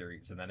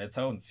 miniseries and then its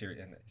own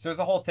series. So there's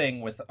a whole thing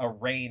with a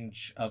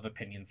range of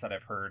opinions that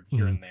I've heard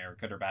here and there,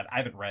 good or bad. I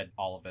haven't read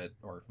all of it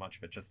or much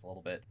of it, just a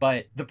little bit.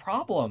 But the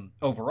problem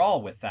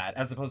overall with that,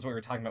 as opposed to what we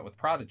were talking about with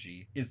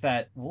Prodigy, is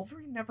that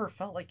Wolverine never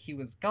felt like he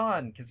was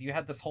gone, because you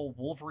had this whole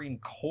Wolverine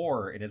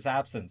core in his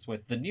absence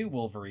with the new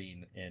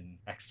Wolverine in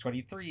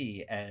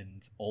X-23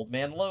 and Old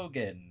Man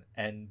Logan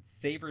and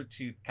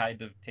Sabretooth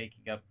kind of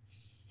taking up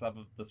some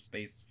of the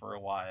space for a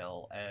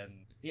while.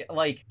 And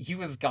he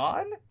was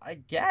gone, I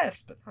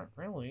guess, but not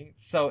really.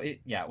 So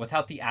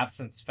without the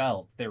absence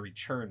felt, their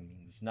return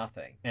means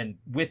nothing. And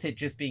with it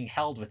just being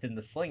held within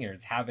the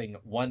Slingers, having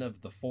one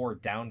of the 4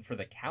 down for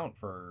the count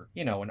for,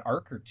 an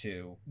arc or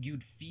 2,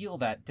 you'd feel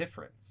that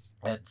difference.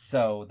 And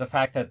so the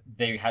fact that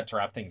they had to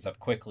wrap things up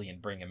quickly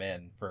and bring him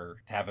in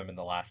to have him in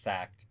the last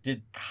act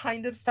did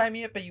kind of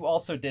stymie it, but you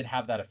also did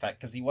have that effect,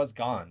 because he was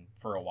gone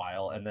for a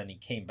while, and then he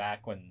came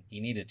back when he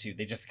needed to.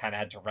 They just kind of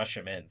had to rush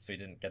him in, so he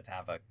didn't get to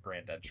have a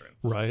grand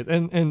entrance. Right,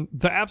 and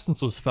the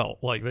absence was felt.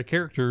 Like, the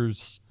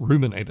characters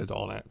ruminated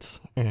on it,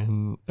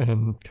 and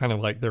kind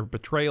of like their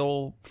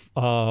betrayal,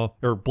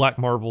 or Black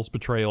Marvel's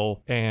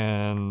betrayal,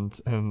 and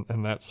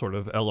that sort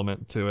of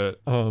element to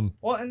it.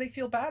 Well, and they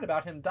feel bad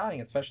about him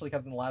dying, especially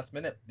because in the last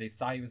minute they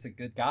saw he was a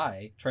good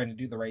guy trying to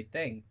do the right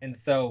thing, and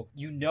so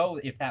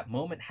if that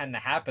moment hadn't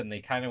happened, they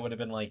kind of would have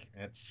been like,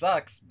 it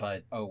sucks,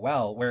 but oh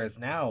well. Whereas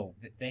now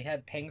they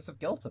had pangs of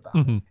guilt about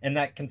it, and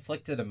that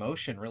conflicted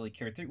emotion really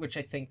carried through, which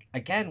I think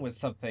again was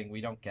something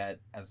we don't get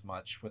as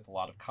much with a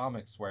lot of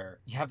comics, where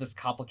you have this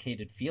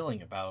complicated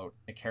feeling about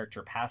a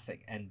character passing,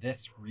 and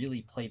this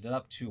really played it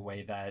up to a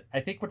way that I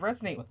think would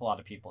resonate with a lot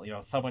of people.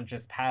 Someone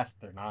just passed,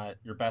 they're not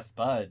your best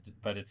bud,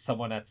 but it's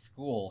someone at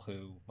school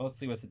who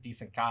mostly was a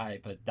decent guy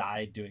but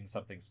died doing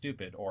something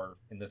stupid, or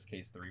in this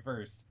case the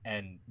reverse,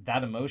 and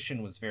that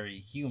emotion was very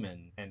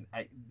human. And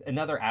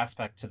another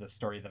aspect to the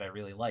story that I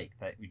really like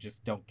that we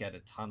just don't get a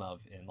ton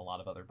of in a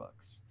lot of other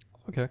books.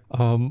 Okay.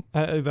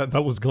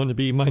 That was going to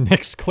be my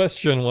next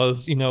question,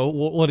 was,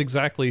 what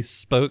exactly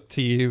spoke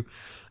to you,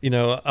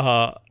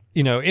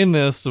 in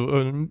this,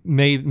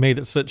 made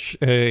it such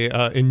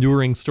a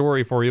enduring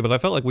story for you. But I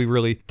felt like we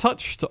really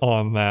touched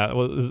on that.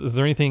 Is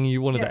there anything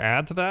you wanted to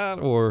add to that,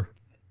 or?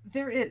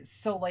 There is.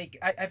 So, like,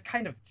 I've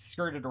kind of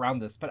skirted around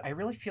this, but I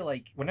really feel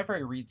like whenever I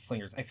read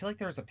Slingers, I feel like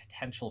there's a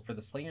potential for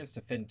the Slingers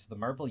to fit into the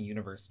Marvel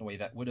Universe in a way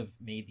that would have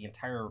made the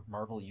entire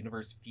Marvel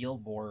Universe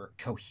feel more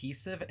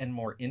cohesive and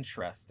more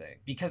interesting.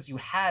 Because you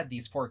had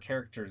these four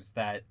characters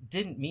that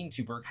didn't mean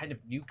to, but were kind of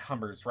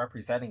newcomers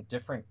representing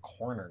different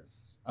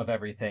corners of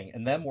everything,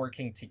 and them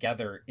working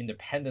together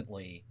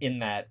independently in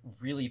that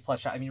really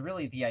fleshed out. I mean,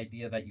 really, the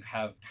idea that you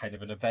have kind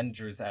of an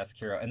Avengers-esque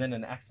hero and then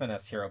an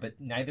X-Men-esque hero, but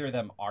neither of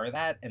them are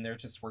that, and they're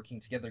just working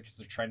together because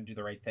they're trying to do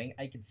the right thing.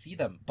 I could see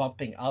them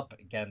bumping up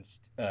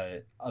against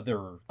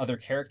other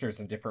characters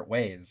in different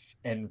ways,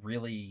 and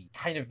really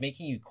kind of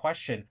making you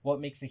question what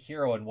makes a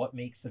hero and what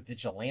makes a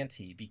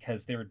vigilante,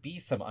 because there would be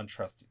some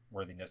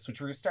untrustworthiness, which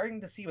we were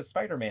starting to see with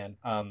Spider-Man,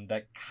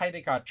 that kind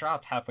of got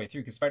dropped halfway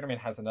through, because Spider-Man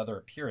has another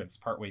appearance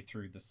partway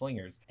through the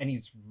Slingers, and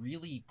he's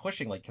really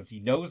pushing, like, because he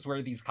knows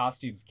where these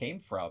costumes came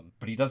from,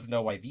 but he doesn't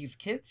know why these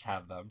kids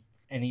have them,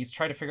 and he's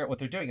trying to figure out what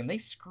they're doing, and they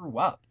screw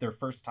up their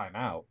first time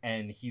out,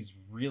 and he's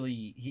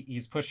really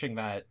he's pushing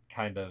that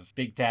kind of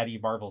big daddy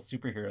Marvel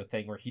superhero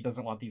thing where he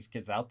doesn't want these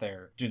kids out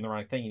there doing the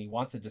wrong thing, and he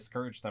wants to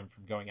discourage them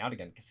from going out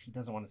again because he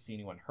doesn't want to see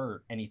anyone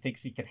hurt, and he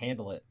thinks he can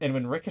handle it. And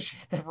when Ricochet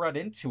them run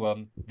into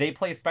him, they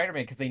play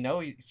Spider-Man because they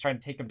know he's trying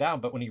to take him down,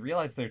 but when he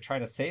realizes they're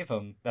trying to save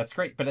him, that's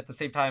great. But at the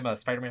same time,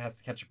 Spider-Man has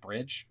to catch a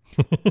bridge.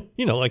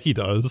 Like he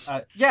does.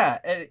 Yeah,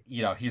 and,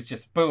 he's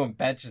just boom,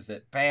 benches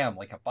it, bam,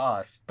 like a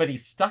boss. But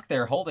he's stuck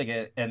there holding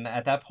it, and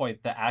at that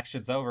point, the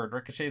action's over, and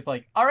Ricochet's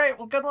like, all right,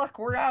 well, good luck,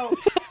 we're out.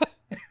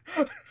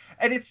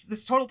 And it's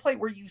this total play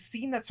where you've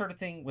seen that sort of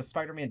thing with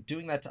Spider-Man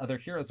doing that to other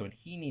heroes when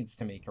he needs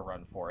to make a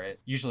run for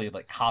it. Usually,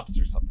 like, cops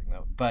or something,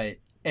 though.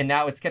 And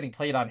now it's getting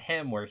played on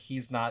him where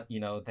he's not,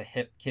 the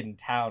hip kid in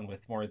town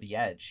with more of the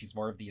edge. He's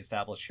more of the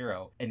established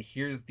hero. And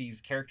here's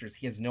these characters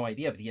he has no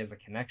idea, but he has a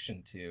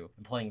connection to,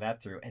 and playing that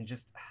through. And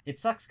just, it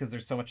sucks because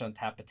there's so much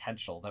untapped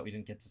potential that we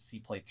didn't get to see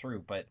play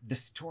through. But the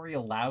story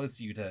allows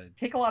you to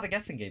take a lot of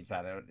guessing games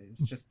at it.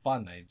 It's just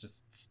fun. I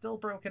just still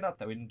broken up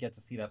that we didn't get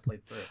to see that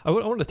played through. I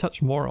want to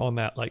touch more on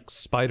that, like,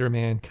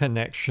 Spider-Man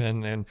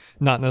connection, and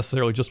not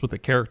necessarily just with the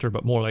character,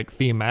 but more like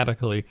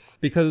thematically,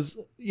 because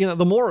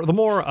the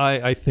more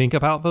I think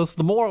about this,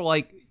 the more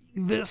like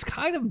this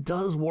kind of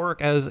does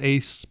work as a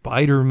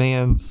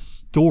Spider-Man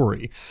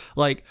story.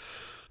 Like,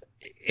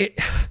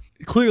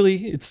 clearly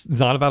it's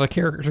not about a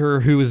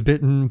character who is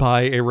bitten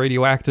by a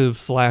radioactive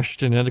 /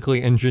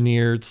 genetically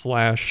engineered /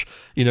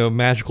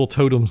 magical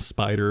totem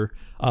spider,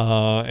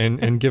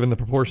 and given the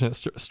proportionate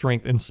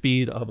strength and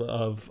speed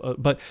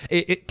but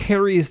it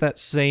carries that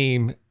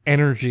same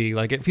energy.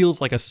 Like, it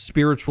feels like a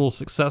spiritual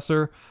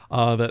successor,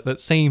 that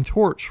same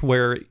torch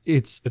where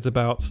it's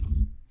about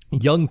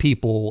young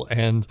people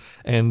and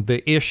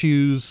the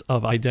issues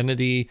of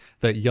identity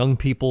that young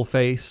people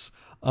face,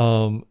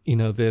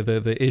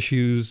 the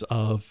issues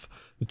of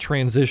the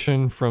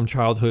transition from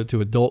childhood to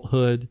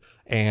adulthood,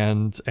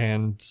 and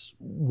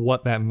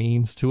what that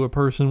means to a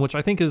person, which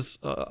I think is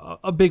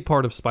a big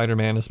part of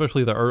Spider-Man,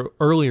 especially the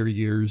earlier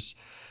years.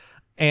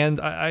 And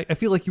I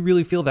feel like you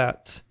really feel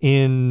that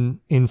in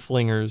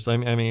Slingers.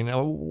 I mean,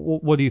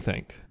 what do you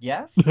think?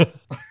 Yes.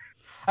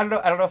 I don't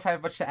know if I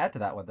have much to add to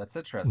that one. That's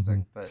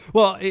interesting, but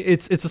well,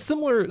 it's a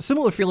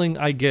similar feeling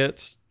I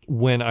get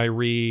when I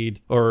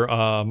read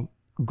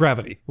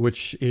Gravity,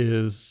 which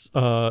is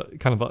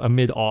kind of a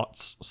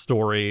mid-aughts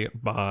story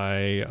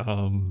by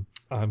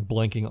I'm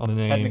blanking on the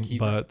name,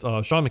 but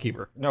Sean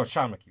McKeever. No,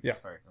 Sean McKeever. Yeah.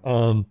 Sorry,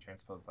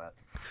 transpose that.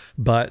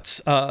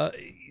 But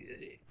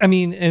I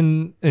mean,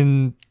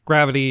 in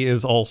Gravity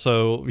is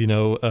also,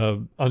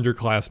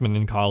 underclassmen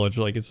in college.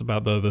 Like, it's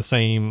about the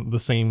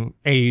same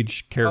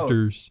age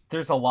characters. Oh,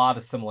 there's a lot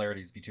of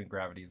similarities between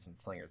Gravities and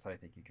Slingers that I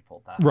think you could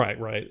pull that. Right.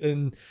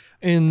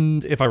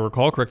 And if I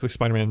recall correctly,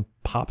 Spider-Man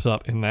pops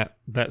up in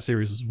that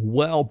series as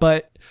well.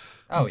 But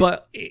I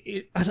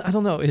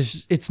don't know.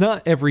 It's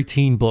not every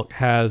teen book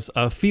has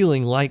a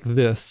feeling like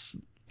this.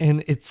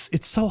 And it's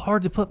so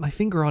hard to put my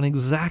finger on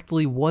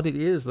exactly what it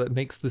is that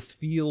makes this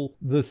feel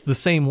the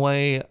same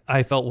way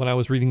I felt when I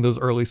was reading those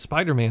early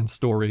Spider-Man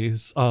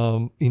stories.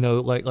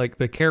 Like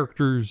the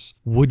characters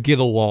would get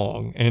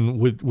along and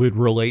would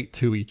relate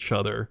to each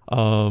other.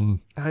 I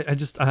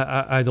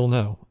don't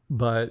know,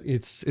 but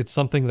it's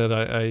something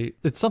that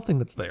it's something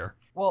that's there.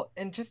 Well,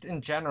 and just in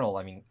general,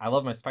 I mean, I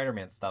love my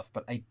Spider-Man stuff,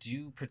 but I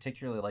do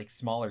particularly like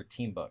smaller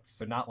team books.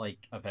 So not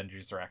like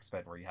Avengers or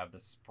X-Men where you have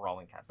this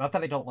sprawling cast. Not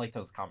that I don't like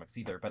those comics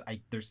either, but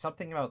there's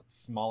something about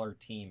smaller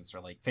teams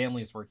or like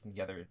families working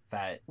together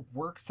that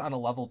works on a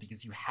level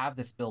because you have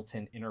this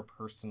built-in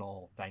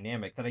interpersonal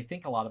dynamic that I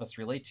think a lot of us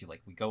relate to.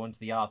 Like, we go into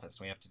the office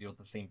and we have to deal with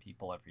the same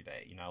people every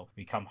day.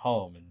 We come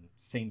home and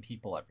same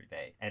people every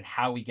day. And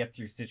how we get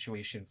through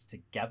situations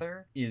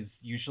together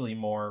is usually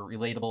more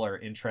relatable or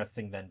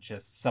interesting than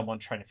just someone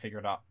trying to figure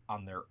it out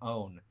on their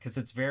own, because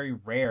it's very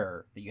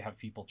rare that you have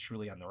people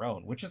truly on their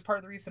own, which is part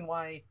of the reason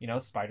why, you know,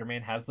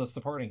 Spider-Man has the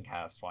supporting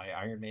cast, why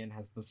Iron Man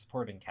has the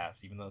supporting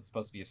cast. Even though it's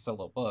supposed to be a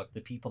solo book, the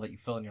people that you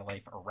fill in your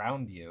life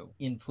around you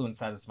influence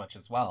that as much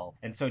as well.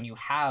 And so when you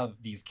have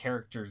these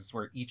characters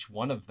where each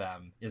one of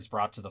them is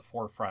brought to the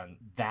forefront,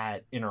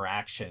 that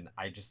interaction,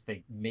 I just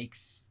think,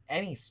 makes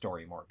any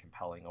story more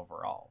compelling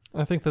overall.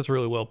 I think that's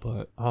really well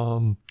put.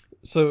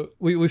 So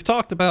we've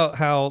talked about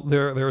how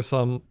there are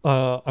some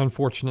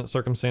unfortunate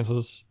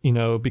circumstances, you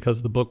know,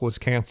 because the book was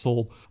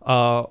canceled.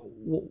 Are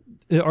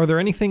there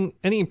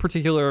any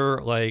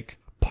particular like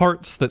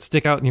parts that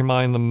stick out in your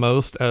mind the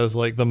most as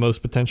like the most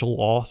potential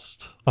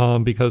lost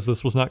because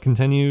this was not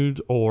continued,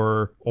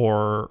 or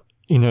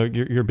you know,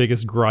 your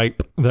biggest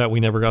gripe that we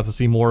never got to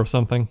see more of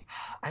something?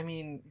 I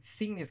mean,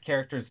 seeing these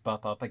characters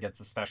bump up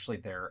against especially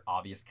their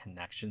obvious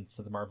connections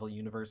to the Marvel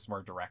Universe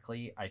more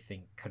directly, I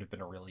think could have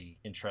been a really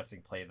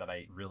interesting play that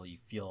I really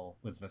feel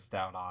was missed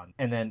out on.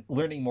 And then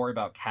learning more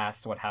about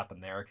Cass, what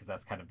happened there, because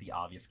that's kind of the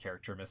obvious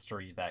character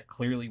mystery that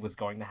clearly was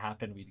going to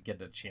happen. We'd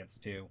get a chance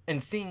to.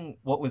 And seeing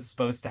what was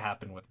supposed to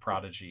happen with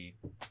Prodigy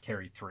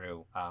carry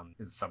through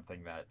is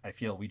something that I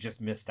feel we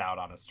just missed out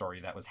on, a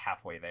story that was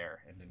halfway there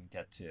and didn't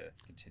get to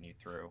continue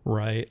through.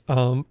 Right.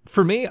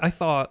 For me, I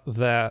thought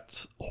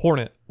that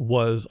Hornet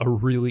was a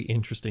really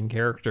interesting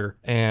character,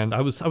 and I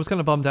was kind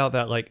of bummed out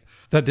that like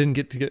that didn't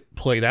get to get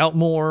played out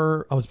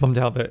more. I was bummed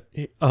out that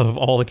of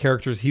all the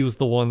characters, he was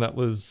the one that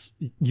was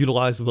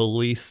utilized the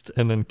least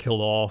and then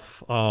killed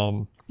off.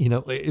 You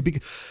know,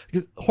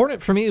 because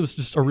Hornet for me, it was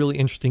just a really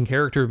interesting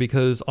character,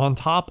 because on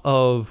top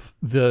of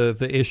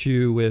the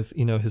issue with,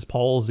 you know, his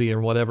palsy or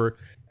whatever,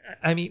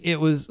 I mean,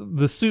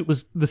 the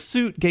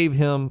suit gave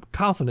him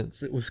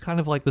confidence. It was kind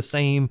of like the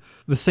same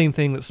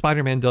thing that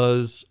Spider-Man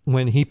does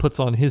when he puts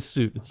on his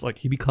suit. It's like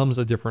he becomes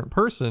a different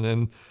person,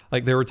 and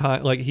like there were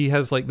times like he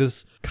has like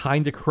this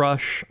kind of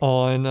crush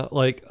on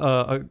like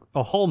a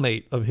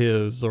hallmate of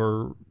his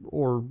or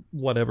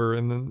whatever,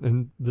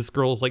 and this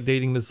girl's like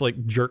dating this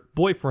like jerk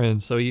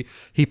boyfriend, so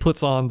he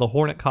puts on the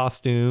Hornet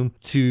costume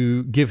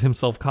to give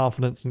himself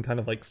confidence and kind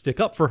of like stick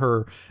up for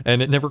her,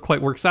 and it never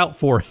quite works out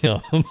for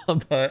him.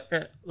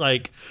 But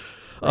like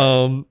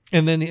and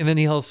then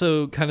he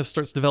also kind of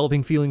starts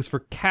developing feelings for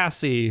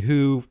Cassie,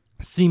 who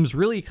seems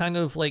really kind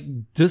of like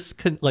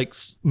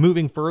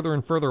moving further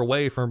and further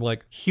away from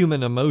like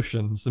human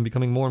emotions and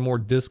becoming more and more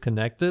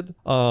disconnected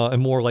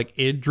and more like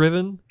id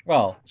driven.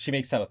 Well, she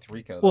makes out with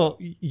Rico, though. Well,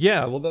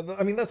 yeah. Well,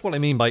 I mean, that's what I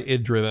mean by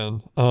id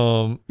driven.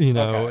 You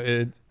know,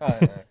 okay.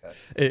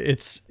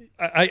 It's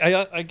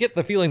I get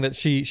the feeling that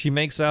she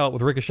makes out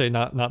with Ricochet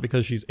not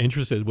because she's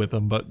interested with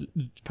him, but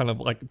kind of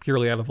like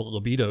purely out of a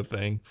libido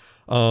thing.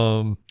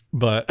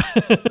 But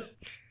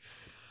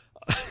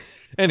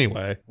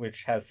anyway,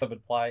 which has some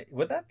implied.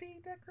 Would that be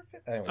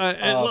necrophilia? Anyways,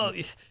 well,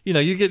 you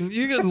know, you're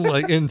getting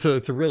like into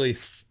really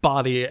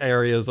spotty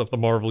areas of the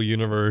Marvel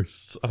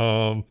universe,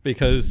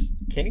 because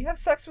can you have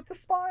sex with the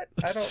Spot?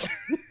 I don't.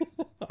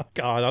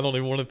 God, I don't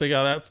even want to think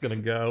how that's gonna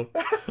go.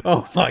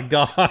 Oh my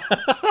God.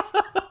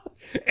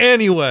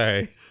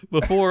 Anyway,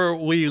 before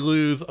we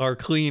lose our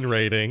clean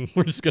rating,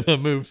 we're just gonna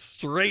move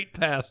straight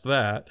past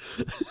that.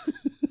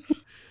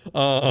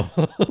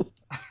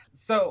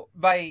 So,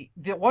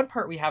 the one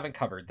part we haven't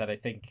covered that I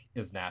think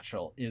is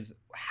natural is,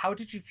 how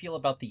did you feel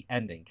about the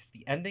ending? Because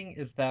the ending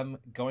is them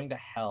going to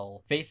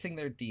hell, facing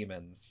their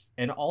demons,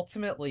 and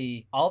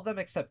ultimately all of them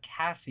except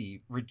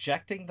Cassie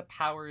rejecting the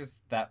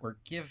powers that were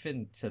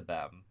given to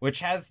them, which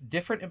has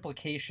different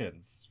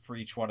implications for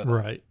each one of them.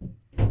 Right.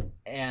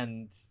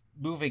 And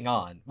moving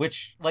on,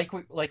 which like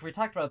we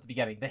talked about at the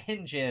beginning, the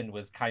hinge in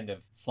was kind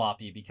of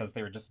sloppy because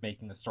they were just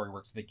making the story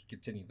work so they could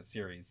continue the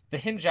series. The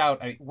hinge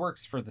out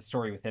works for the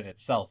story within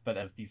itself, but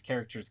as these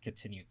characters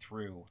continue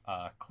through,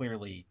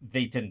 clearly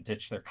they didn't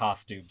ditch their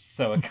costumes,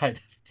 so it kind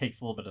of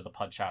takes a little bit of the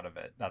punch out of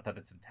it. Not that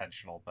it's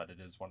intentional, but it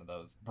is one of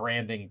those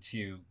branding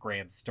to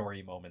grand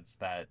story moments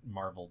that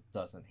Marvel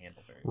doesn't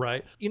handle very well.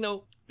 Right. You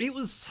know,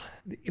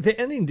 the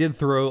ending did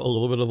throw a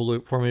little bit of a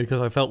loop for me,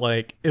 because I felt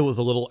like it was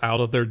a little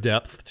out of their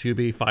depth to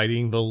be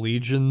fighting the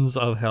legions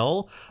of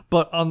hell.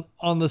 But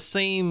on the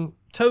same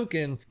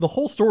token, the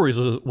whole story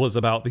was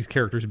about these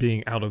characters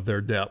being out of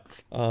their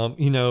depth.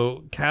 You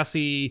know,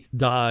 Cassie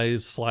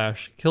dies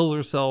 / kills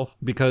herself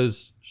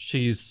because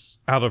she's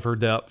out of her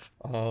depth.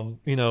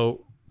 You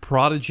know,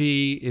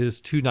 Prodigy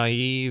is too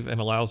naive and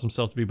allows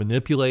himself to be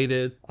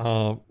manipulated.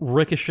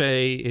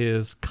 Ricochet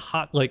is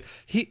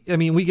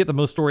we get the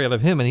most story out of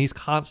him, and he's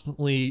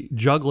constantly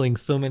juggling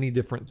so many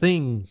different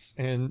things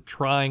and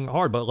trying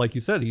hard. But like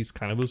you said, he's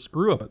kind of a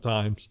screw up at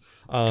times.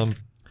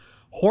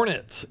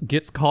 Hornet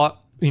gets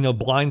caught, you know,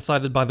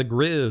 blindsided by the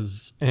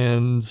Grizz,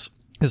 and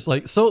it's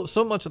like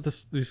so much of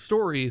these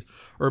stories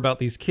are about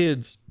these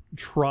kids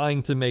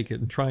trying to make it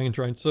and trying.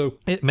 So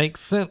it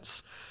makes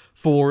sense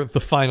for the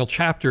final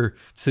chapter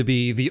to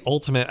be the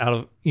ultimate out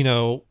of, you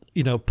know,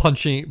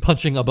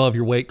 punching above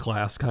your weight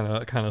class kind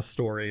of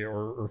story,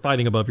 or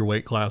fighting above your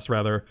weight class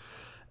rather.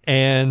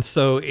 And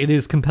so it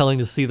is compelling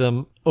to see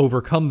them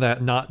overcome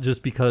that, not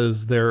just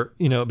because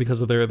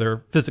because of their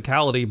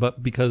physicality,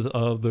 but because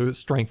of the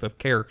strength of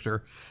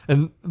character.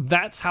 And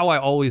that's how I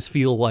always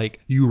feel like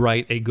you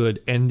write a good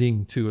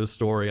ending to a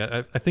story.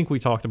 I think we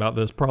talked about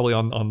this probably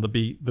on the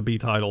B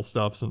title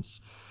stuff,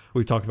 since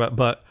we talked about,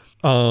 but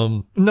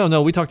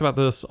no, we talked about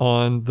this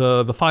on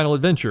the final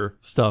adventure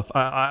stuff.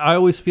 I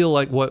always feel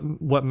like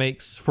what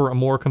makes for a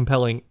more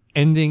compelling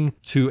ending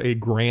to a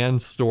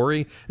grand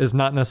story is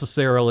not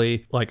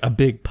necessarily like a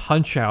big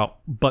punch out,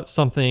 but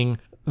something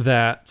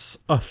that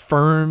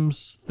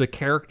affirms the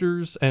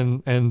characters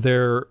and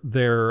their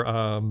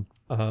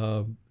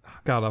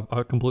God,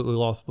 I completely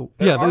lost the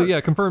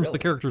Arc, confirms really. the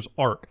character's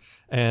arc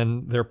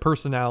and their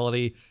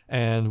personality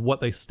and what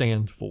they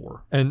stand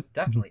for. And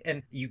Definitely.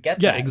 And you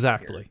get yeah, that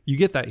exactly. here. You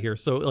get that here.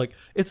 So like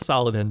it's a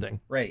solid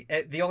ending. Right.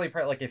 The only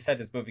part, like I said,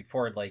 is moving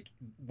forward. Like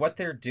what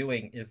they're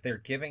doing is they're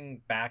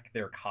giving back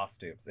their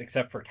costumes,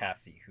 except for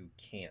Cassie, who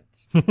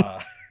can't.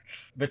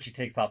 But she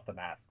takes off the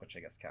mask, which I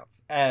guess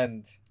counts.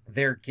 And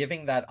they're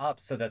giving that up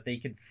so that they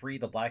can free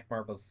the Black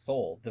Marvel's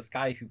soul, this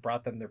guy who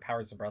brought them their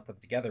powers and brought them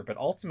together, but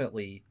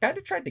ultimately kind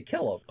of tried to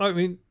kill him. I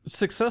mean,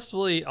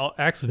 successfully,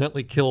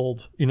 accidentally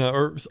killed,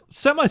 or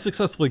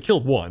semi-successfully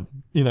killed one.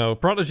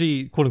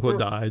 Prodigy, quote unquote,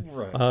 died.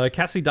 Right.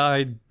 Cassie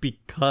died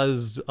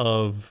because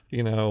of,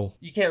 You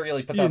can't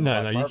really put that on the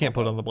Black no, you Marvel can't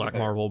put it on the Black either.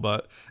 Marvel.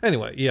 But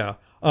anyway, yeah.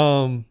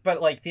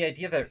 But like the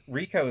idea that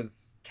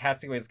Rico's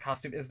casting away his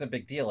costume isn't a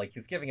big deal. Like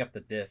he's giving up the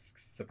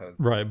discs,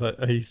 supposedly. Right,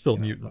 but he's still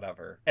mutant.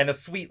 Whatever. And a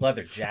sweet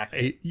leather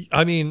jacket.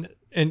 I mean,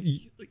 and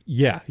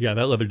yeah,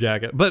 that leather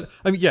jacket. But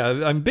I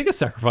mean, biggest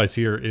sacrifice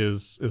here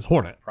is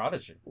Hornet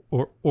Prodigy.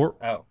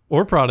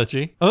 or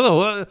Prodigy.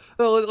 Oh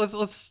no,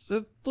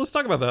 let's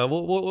talk about that.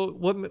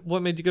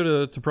 What made you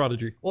go to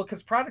Prodigy? Well,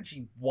 because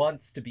Prodigy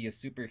wants to be a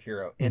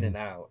superhero in and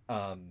out.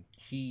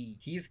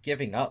 He's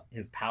giving up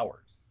his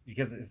powers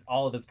because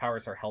all of his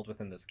powers are held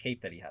within this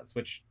cape that he has,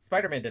 which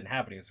Spider-Man didn't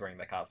have when he was wearing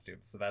the costume.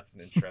 So that's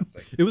an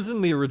interesting. It was in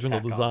the original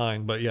tack on.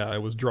 design, but yeah,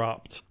 it was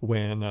dropped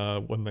when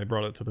they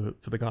brought it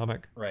to the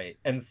comic. Right.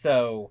 And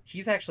so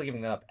he's actually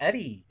giving that up.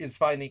 Eddie is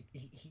finding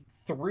he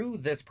through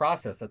this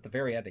process at the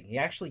very ending, he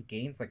actually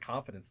gains the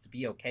confidence to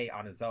be okay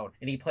on his own.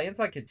 And he plans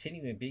on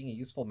continuing being a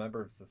useful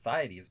member of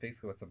society, is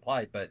basically what's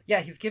implied. But yeah,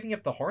 he's giving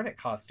up the Hornet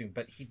costume,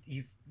 but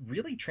he's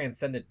really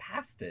transcended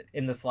past it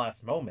in this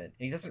last moment.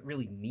 And he doesn't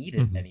really need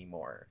it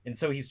anymore. And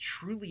so he's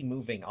truly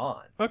moving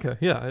on. Okay,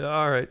 yeah,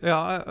 all right.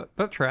 Yeah,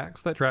 that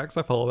tracks.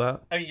 I follow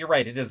that. I mean, you're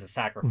right. It is a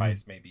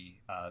sacrifice,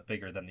 maybe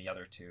bigger than the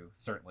other two,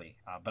 certainly.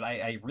 But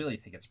I really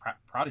think it's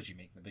Prodigy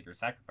making the bigger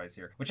sacrifice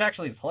here, which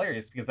actually is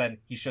hilarious because then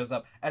he shows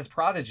up as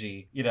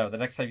Prodigy, the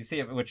next time you see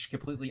him, which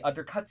completely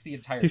undercuts the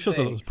entire thing. He shows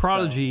up as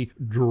Prodigy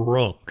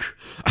drunk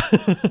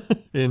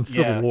in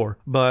Civil War.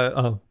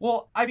 But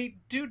well, I mean,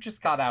 dude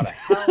just got out of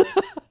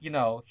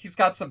hell. He's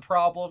got some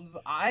problems.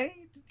 I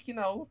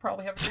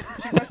probably have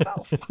to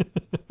myself.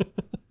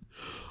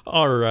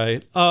 All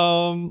right.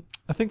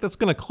 I think that's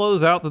going to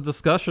close out the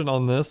discussion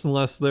on this,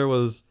 unless there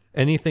was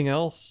anything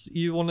else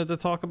you wanted to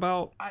talk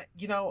about.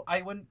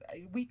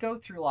 We go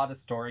through a lot of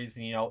stories,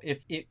 and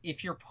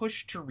if you're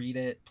pushed to read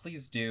it,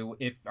 please do.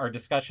 If our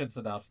discussion's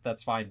enough,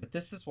 that's fine. But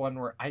this is one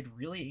where I'd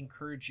really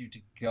encourage you to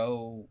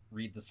go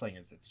read The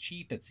Slingers. It's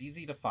cheap, it's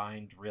easy to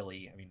find,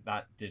 really. I mean,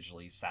 not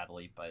digitally,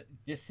 sadly, but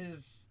this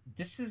is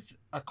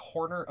a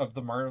corner of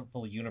the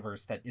Marvel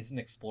universe that isn't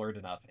explored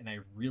enough, and I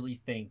really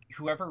think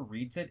whoever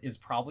reads it is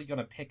probably going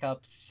to pick up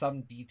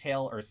some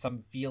detail or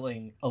some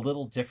feeling a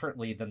little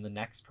differently than the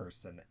next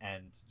person,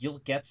 and you'll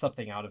get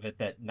something out of it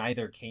that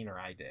neither Kane or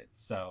I did.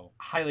 So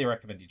highly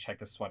recommend you check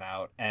this one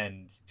out.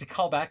 And to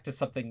call back to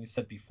something you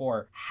said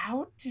before,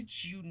 how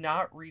did you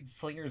not read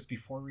Slingers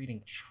before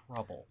reading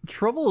Trouble?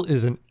 Trouble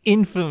is an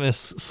infamous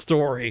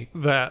story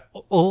that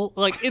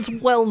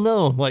it's well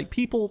known. Like,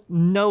 people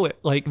know it.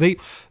 Like,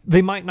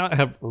 they might not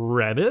have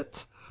read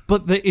it,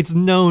 but it's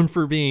known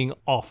for being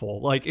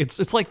awful. Like,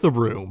 it's like The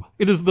Room.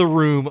 It is The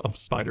Room of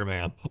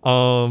Spider-Man.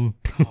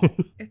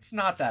 It's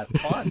not that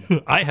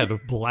fun. I had a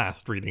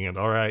blast reading it.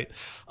 All right.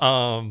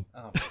 All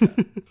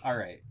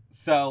right.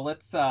 So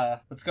let's go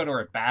to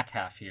our back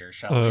half here,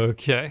 shall we?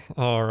 Okay.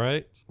 All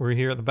right. We're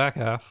here at the back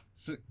half.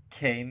 So,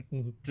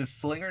 Kane, does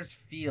Slingers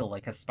feel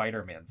like a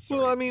Spider-Man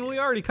story? Well, I mean, we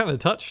already kind of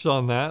touched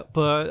on that,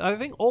 but I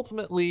think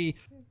ultimately,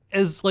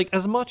 as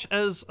much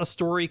as a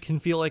story can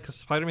feel like a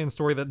Spider-Man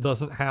story that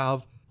doesn't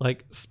have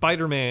like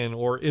Spider-Man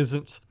or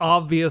isn't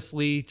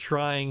obviously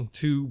trying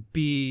to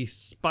be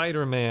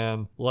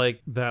Spider-Man,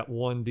 like that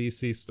one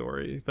DC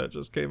story that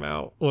just came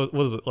out. What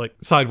is it, like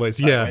Sideways?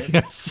 Yeah,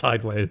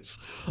 Sideways.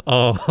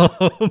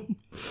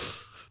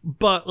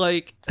 But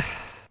like,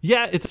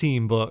 yeah, it's a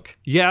team book.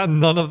 Yeah,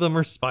 none of them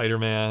are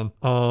Spider-Man.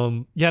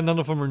 Yeah, none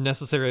of them are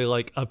necessarily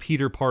like a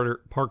Peter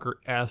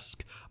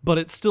Parker-esque, but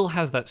it still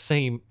has that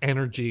same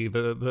energy,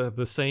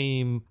 the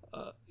same,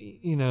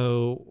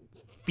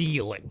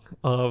 feeling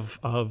of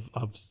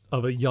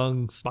a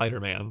young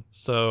Spider-Man.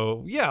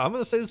 So yeah, I'm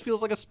gonna say this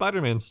feels like a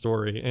Spider-Man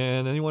story,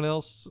 and anyone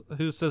else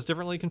who says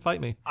differently can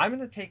fight me. I'm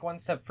going to take one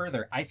step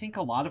further. I think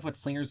a lot of what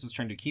Slingers was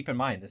trying to keep in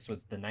mind, this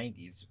was the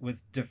 90s,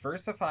 was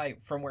diversify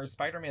from where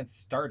Spider-Man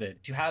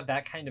started to have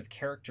that kind of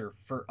character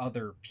for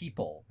other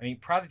people. I mean,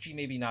 Prodigy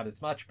maybe not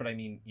as much, but I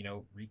mean, you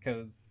know,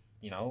 Rico's,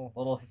 you know, a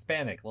little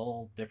Hispanic, a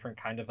little different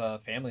kind of a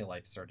family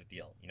life sort of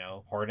deal. You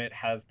know, Hornet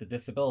has the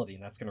disability,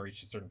 and that's going to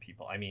reach to certain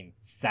people. I mean,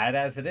 sad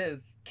as it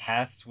is,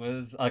 Cass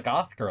was a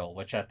goth girl,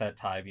 which at that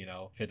time, you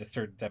know, fit a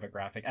certain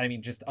demographic. I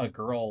mean, just a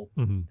girl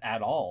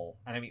at all.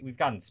 And I mean, we've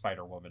gotten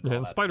Spider-Woman. Yeah,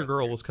 and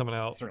Spider-Girl was coming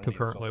out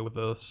concurrently with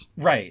this.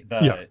 Right,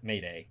 the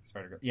Mayday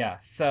Spider-Girl. Yeah,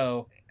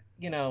 so,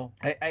 you know,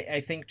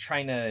 I think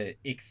trying to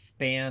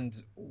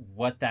expand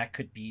what that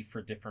could be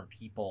for different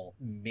people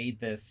made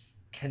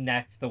this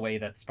connect the way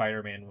that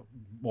Spider-Man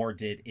more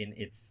did in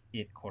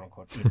quote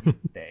unquote in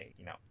its day,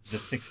 you know, the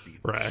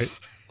 60s. Right.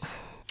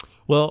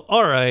 Well,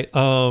 all right.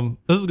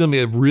 This is going to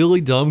be a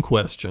really dumb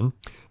question,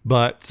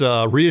 but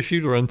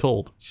reissued or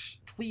untold?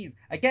 Please,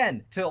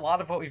 again, to a lot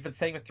of what we've been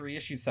saying with the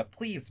reissue stuff,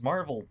 please,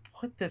 Marvel,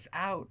 put this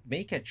out,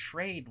 make a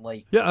trade.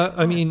 Like, yeah,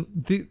 I mean,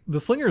 the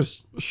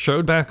Slingers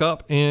showed back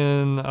up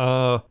in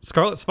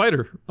Scarlet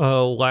Spider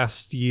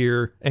last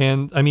year,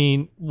 and I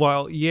mean,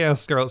 while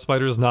Scarlet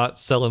Spider is not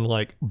selling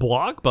like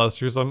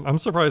blockbusters, I'm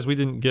surprised we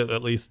didn't get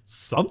at least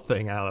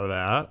something out of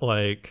that.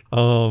 Like,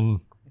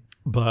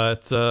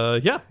 but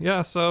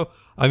yeah. So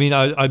I mean,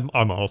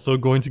 I'm also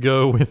going to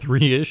go with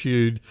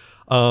reissued.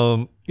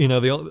 You know,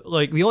 the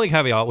only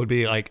caveat would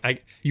be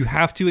like you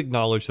have to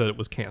acknowledge that it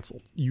was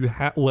canceled. You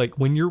have like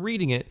when you're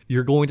reading it,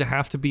 you're going to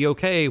have to be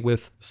okay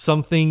with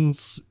some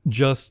things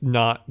just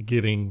not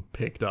getting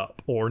picked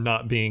up or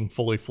not being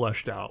fully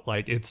fleshed out.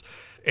 Like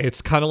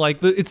it's kind of like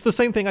it's the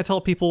same thing I tell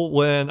people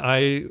when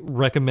I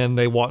recommend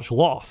they watch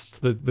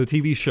Lost, the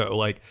TV show.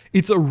 Like,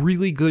 it's a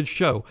really good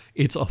show.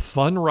 It's a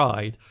fun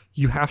ride.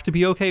 You have to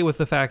be okay with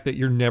the fact that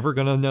you're never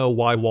going to know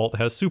why Walt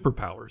has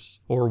superpowers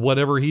or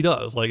whatever he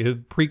does. Like,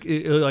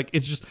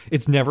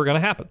 it's never going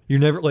to happen. You're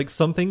never, like,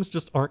 some things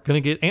just aren't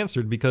going to get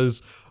answered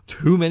because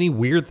too many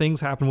weird things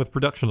happen with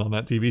production on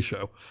that TV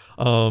show.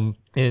 And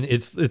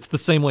it's the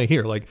same way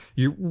here. Like,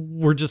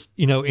 we're just,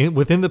 you know,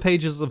 within the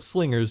pages of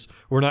Slingers,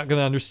 we're not going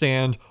to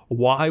understand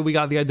why we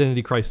got the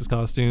Identity Crisis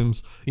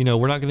costumes. You know,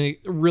 we're not going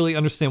to really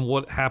understand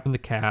what happened to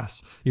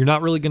Cass. You're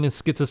not really going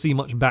to get to see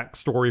much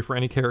backstory for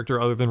any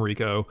character other than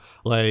Rico.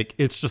 Like,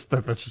 it's just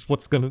that's just what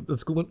it's going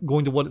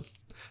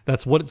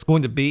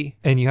to be.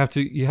 And you have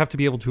to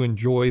be able to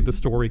enjoy the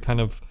story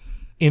kind of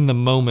in the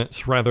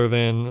moments rather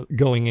than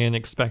going in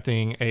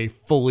expecting a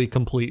fully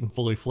complete and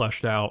fully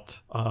fleshed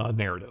out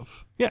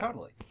narrative. Yeah.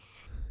 Totally.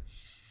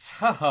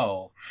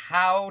 So,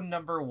 how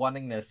number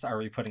one-ingness are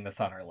we putting this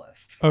on our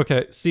list?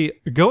 Okay, see,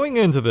 going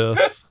into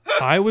this,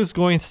 I was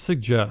going to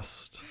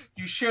suggest...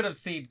 You should have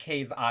seen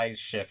Kay's eyes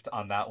shift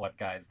on that one,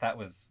 guys. That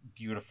was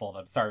beautiful, and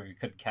I'm sorry we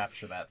couldn't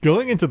capture that.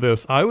 Going into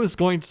this, I was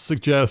going to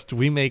suggest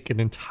we make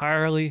an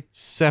entirely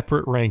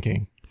separate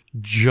ranking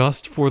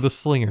just for the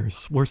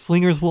Slingers, where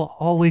Slingers will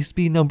always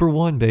be number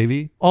one,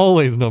 baby.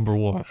 Always number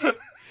one.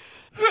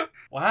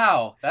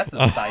 Wow, that's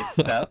a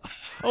sidestep.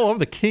 Oh, I'm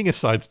the king of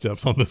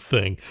sidesteps on this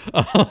thing.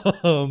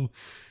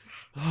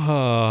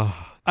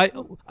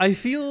 I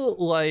feel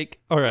like,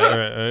 all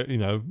right, you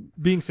know,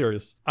 being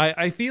serious,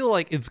 I feel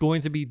like it's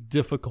going to be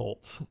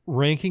difficult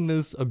ranking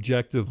this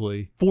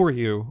objectively for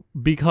you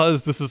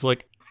because this is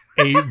like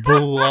a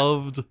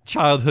beloved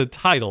childhood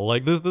title.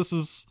 Like this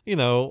is, you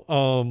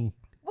know,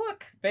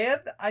 Look, man,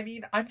 I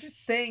mean, I'm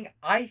just saying,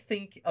 I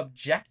think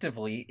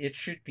objectively it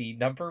should be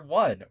number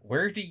one.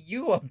 Where do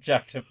you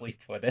objectively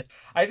put it?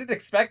 I didn't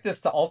expect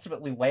this to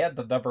ultimately land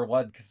on number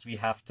one because we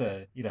have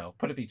to, you know,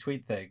 put it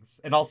between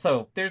things. And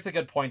also, there's a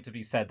good point to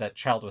be said that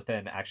Child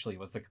Within actually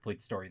was a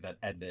complete story that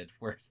ended,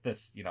 whereas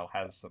this, you know,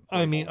 has some...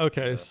 I mean,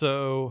 okay,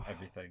 so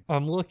everything.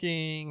 I'm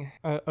looking...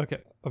 okay,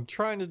 I'm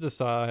trying to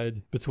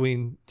decide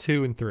between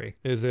 2 and 3.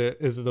 Is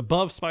it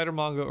above Spider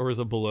Manga or is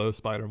it below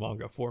Spider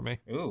Manga for me?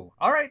 Ooh,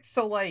 all right.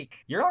 So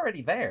like you're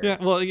already there. Yeah.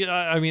 Well, yeah.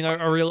 I mean,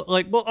 I really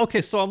like. Well,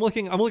 okay. So I'm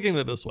looking at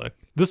it this way.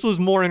 This was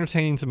more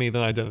entertaining to me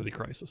than Identity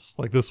Crisis.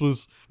 Like this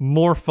was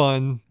more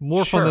fun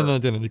than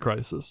Identity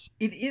Crisis.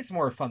 It is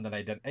more fun than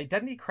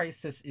Identity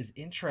Crisis is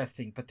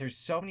interesting, but there's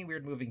so many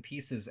weird moving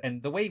pieces.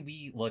 And the way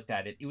we looked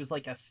at it, it was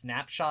like a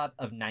snapshot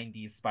of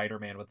 90s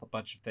Spider-Man with a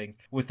bunch of things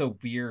with a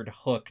weird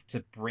hook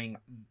to bring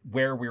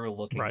where we were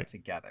looking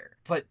together.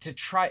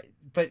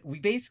 But we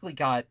basically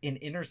got an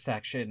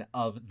intersection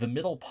of the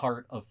middle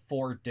part of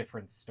 4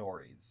 different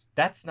stories.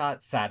 That's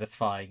not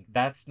satisfying.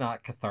 That's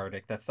not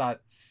cathartic. That's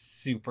not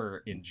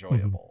super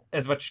enjoyable.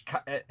 As much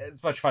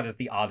fun as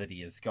the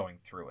oddity is going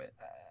through it.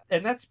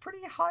 and that's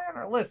pretty high on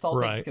our list, all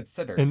things Right.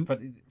 considered. And- But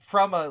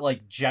from a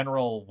like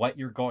general what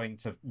you're going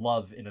to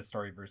love in a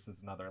story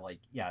versus another, like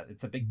yeah,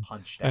 it's a big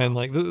punch down. And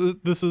like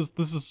this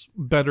is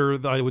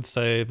better, I would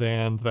say,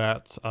 than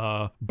that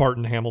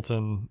Barton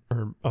Hamilton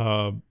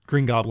or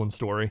Green Goblin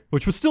story,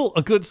 which was still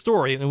a good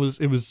story, and it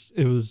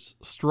was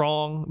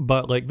strong,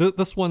 but like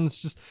this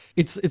one's just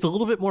it's a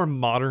little bit more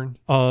modern.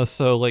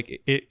 So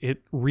like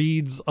it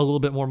reads a little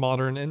bit more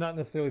modern, and not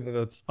necessarily that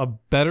that's a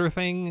better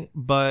thing,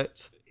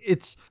 but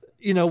it's,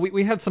 you know,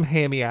 we had some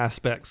hammy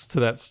aspects to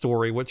that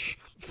story which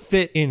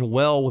fit in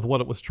well with what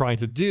it was trying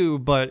to do,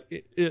 but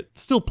it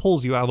still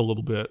pulls you out a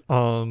little bit.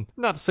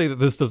 Not to say that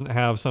this doesn't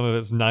have some of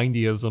its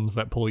 90isms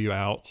that pull you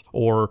out,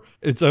 or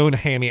its own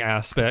hammy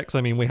aspects.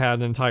 I mean, we had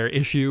an entire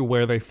issue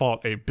where they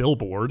fought a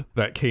billboard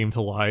that came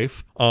to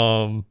life.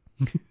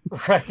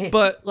 Right.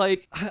 But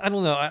like, I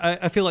don't know.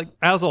 I feel like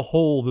as a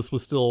whole, this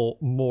was still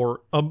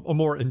a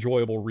more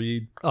enjoyable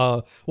read.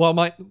 While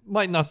it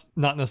might not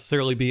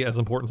necessarily be as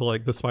important to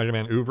like the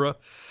Spider-Man oeuvre,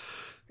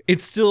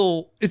 it's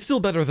still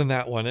better than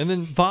that one. And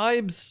then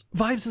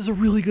Vibes is a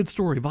really good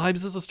story.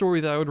 Vibes is a story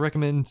that I would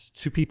recommend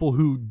to people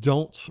who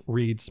don't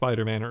read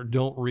Spider-Man or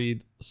don't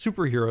read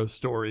superhero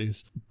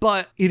stories,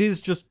 but it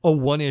is just a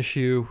one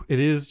issue. It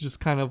is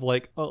just kind of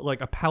like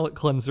a palate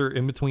cleanser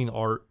in between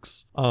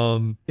arcs.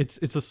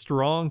 It's a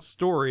strong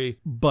story,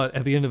 but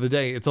at the end of the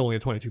day, it's only a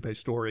 22-page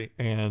story,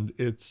 and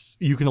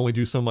you can only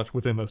do so much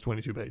within those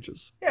 22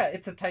 pages. Yeah,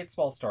 it's a tight,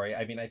 small story.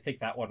 I mean, I think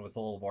that one was a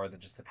little more than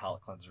just a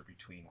palate cleanser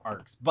between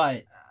arcs,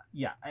 but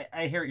yeah,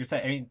 I hear what you're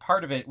saying. I mean,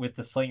 part of it with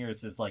the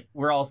Slingers is like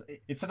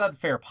it's an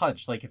unfair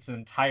punch. Like it's an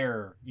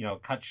entire, you know,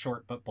 cut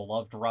short but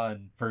beloved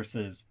run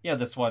versus, you know,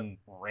 this one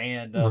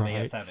random Right.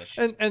 ASM-ish.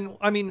 And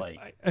I mean,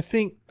 Like- I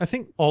think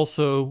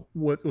also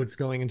what's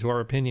going into our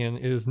opinion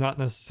is not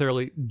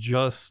necessarily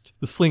just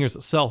the Slingers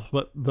itself,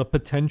 but the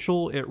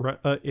potential it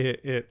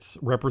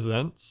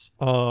represents.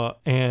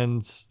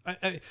 And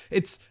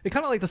it's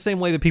kind of like the same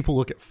way that people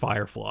look at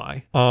Firefly.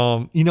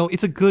 You know,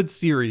 it's a good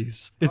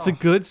series. It's a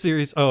good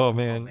series. Oh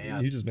man,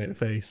 you just made a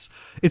face.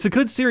 It's a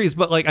good series,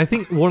 but like I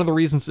think one of the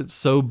reasons it's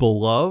so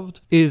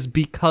beloved is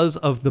because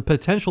of the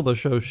potential the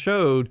show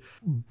showed,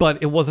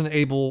 but it wasn't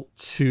able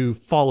to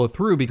follow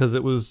through because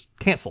it was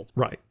canceled.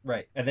 Right.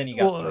 Right. And then you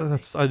got Well,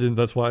 that's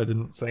why I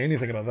didn't say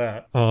anything about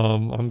that.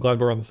 I'm glad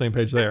we're on the same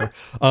page there.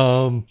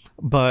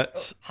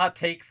 But hot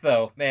takes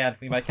though, man,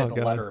 we might get Oh, a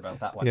God. letter about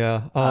that one.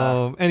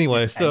 yeah.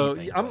 Anyway, so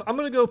anything, I'm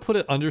gonna go put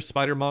it under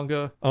Spider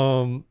Manga.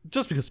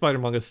 Just because Spider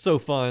Manga is so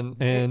fun,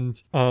 and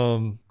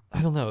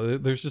I don't know.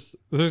 There's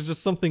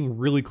just something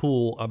really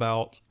cool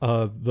about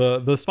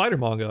the Spider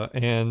Manga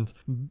and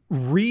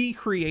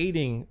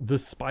recreating the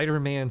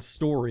Spider-Man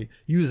story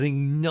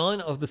using none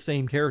of the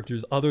same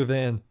characters other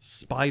than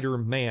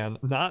Spider-Man,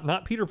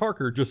 not Peter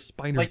Parker, just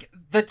Spider. Like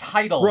the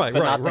titles, but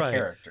not the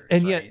characters.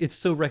 And yet right? it's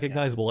so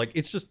recognizable. Like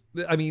it's just,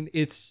 I mean,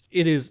 it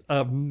is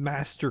a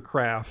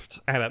mastercraft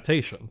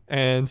adaptation,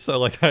 and so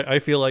like I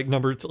feel like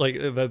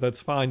that's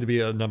fine to be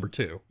a number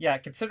 2. Yeah,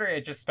 considering I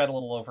just spent a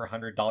little over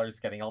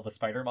 $100 getting all the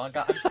Spider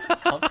manga, I'm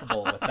pretty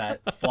comfortable with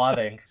that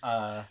slotting.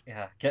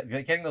 Yeah,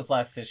 getting those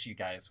last issue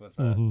guys was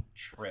a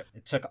trip.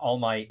 It took all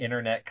my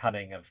internet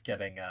cunning of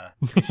getting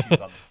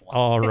issues on the slot.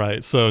 All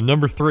right, so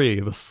number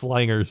 3, the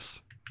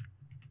Slangers.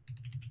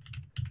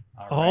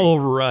 All right. All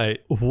right.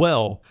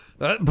 Well,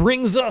 that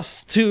brings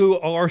us to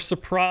our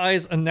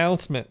surprise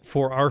announcement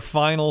for our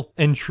final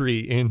entry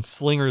in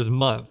Slingers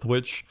Month,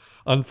 which,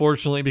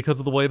 unfortunately, because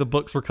of the way the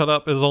books were cut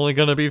up, is only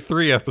going to be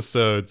 3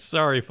 episodes.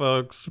 Sorry,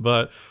 folks,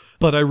 but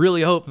I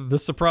really hope that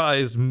this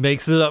surprise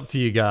makes it up to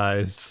you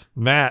guys.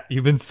 Matt,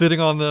 you've been sitting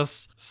on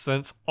this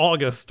since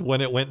August when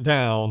it went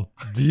down.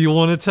 Do you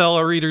want to tell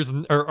our readers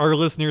or our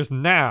listeners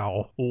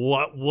now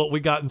what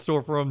we got in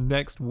store for them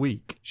next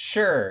week?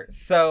 Sure.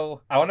 So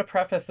I want to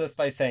preface this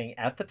by saying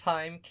at the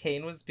time,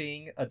 Kane was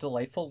being a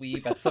delightful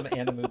weeb at some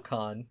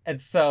AnimuCon.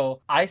 And so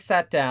I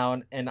sat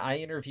down and I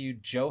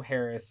interviewed Joe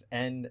Harris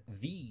and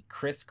the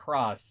Chris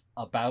Cross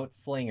about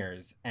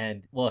Slingers.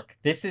 And look,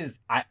 this is,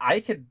 I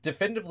could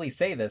definitively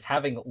say this,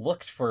 having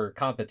looked for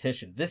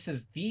competition. This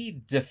is the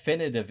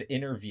definitive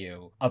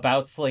interview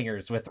about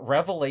Slingers with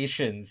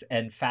revelations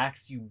and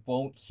facts you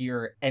won't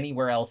hear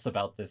anywhere else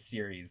about this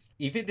series.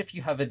 Even if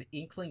you have an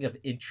inkling of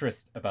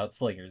interest about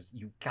Slingers,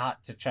 you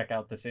got to check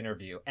out this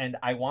interview. And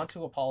I want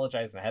to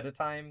apologize ahead of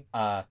time.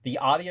 The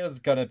audio is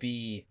gonna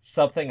be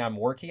something I'm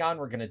working on.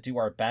 We're gonna do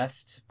our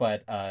best,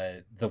 but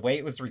the way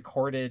it was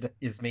recorded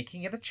is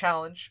making it a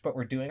challenge, but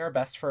we're doing our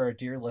best for our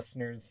dear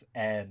listeners,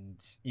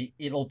 and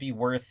it'll be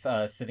worth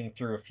sitting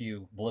through a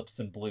few blips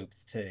and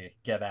bloops to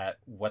get at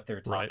what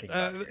they're talking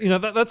about here. You know,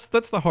 that's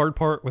the hard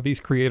part with these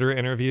creator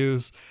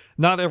interviews.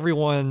 Not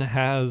everyone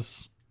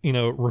has, you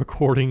know,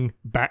 recording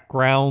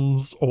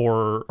backgrounds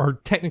or are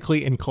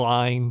technically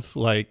inclined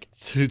like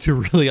to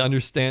really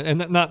understand.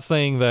 And not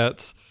saying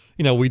that,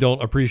 you know, we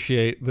don't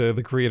appreciate the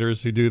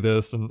creators who do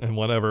this and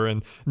whatever,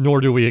 and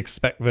nor do we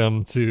expect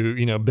them to,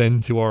 you know,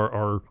 bend to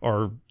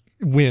our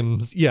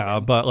whims, yeah,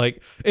 but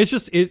like it's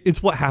just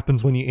it's what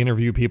happens when you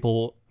interview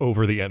people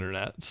over the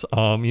internet.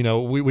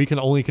 We can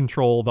only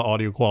control the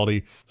audio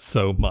quality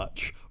so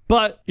much,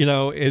 but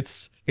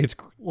it's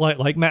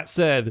like Matt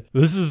said,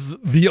 this is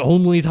the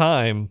only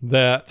time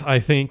that I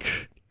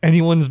think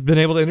anyone's been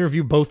able to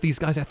interview both these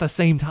guys at the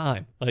same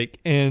time.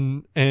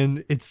 And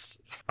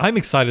I'm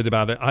excited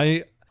about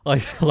it.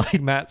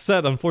 Like Matt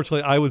said,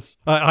 unfortunately,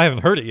 I haven't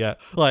heard it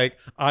yet. Like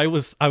I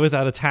was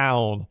out of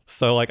town,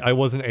 so like I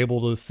wasn't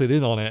able to sit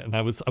in on it, and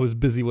I was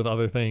busy with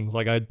other things.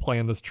 Like I'd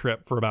planned this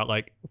trip for about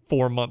like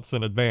 4 months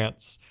in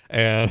advance,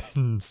 and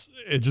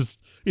it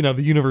just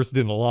the universe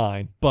didn't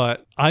align.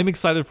 But I'm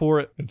excited for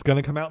it. It's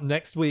gonna come out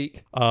next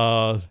week.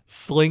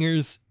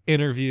 Slingers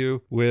interview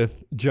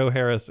with Joe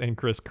Harris and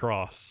Chris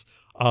Cross.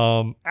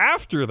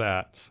 After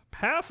that,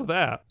 past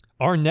that,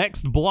 our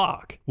next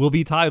block will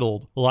be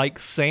titled Like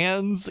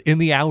Sands in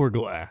the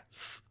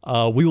Hourglass.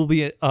 We will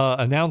be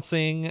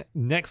announcing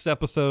next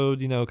episode,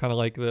 kind of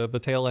like the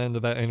tail end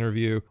of that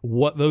interview,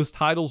 what those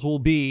titles will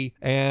be.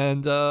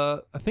 And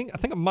I think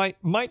I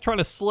might try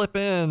to slip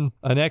in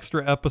an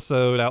extra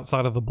episode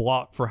outside of the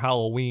block for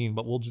Halloween,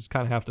 but we'll just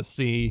kind of have to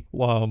see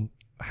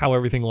how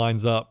everything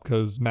lines up,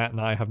 because Matt and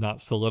I have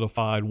not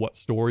solidified what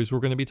stories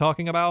we're going to be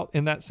talking about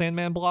in that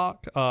Sandman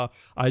block.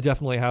 I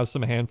definitely have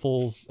some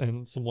handfuls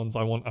and some ones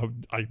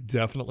I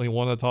definitely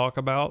want to talk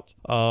about.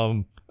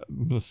 I'm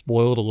going to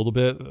spoil it a little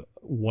bit.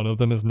 One of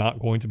them is not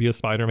going to be a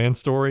Spider-Man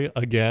story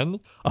again.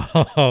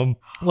 Well,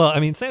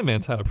 I mean,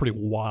 Sandman's had a pretty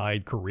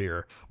wide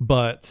career,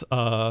 but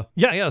so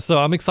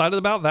I'm excited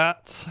about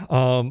that.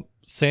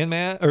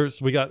 Sandman, or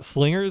we got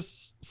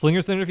Slingers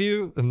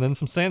interview, and then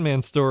some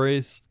Sandman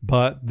stories,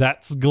 but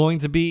that's going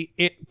to be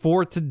it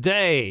for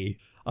today.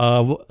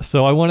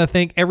 So I want to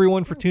thank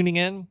everyone for tuning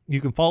in. You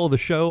can follow the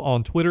show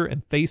on Twitter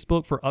and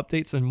Facebook for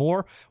updates and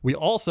more. We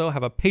also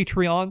have a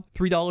Patreon.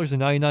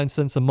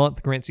 $3.99 a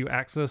month grants you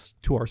access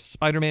to our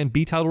Spider-Man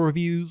B-Title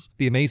reviews,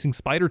 the Amazing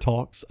Spider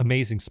Talks,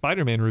 Amazing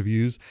Spider-Man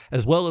reviews,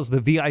 as well as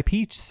the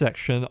VIP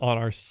section on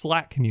our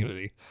Slack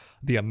community,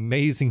 the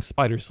Amazing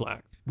Spider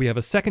Slack. We have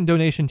a second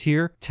donation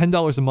tier,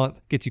 $10 a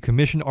month, gets you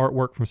commissioned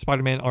artwork from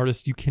Spider-Man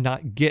artists you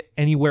cannot get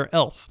anywhere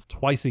else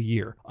twice a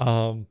year.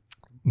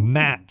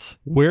 Matt,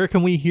 where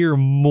can we hear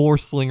more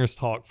Slingers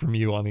talk from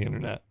you on the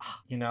internet?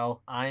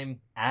 I'm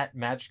at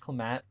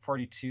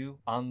MagicalMatt42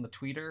 on the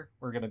Twitter.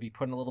 We're going to be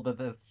putting a little bit of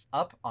this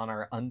up on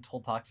our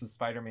Untold Talks of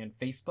Spider-Man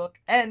Facebook.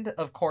 And,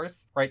 of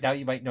course, right now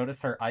you might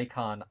notice our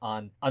icon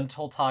on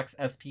Untold Talks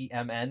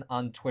SPMN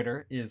on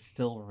Twitter is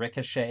still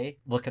Ricochet,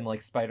 looking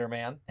like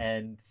Spider-Man.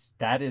 And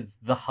that is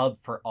the hub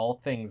for all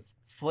things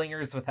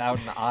Slingers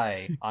without an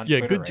I on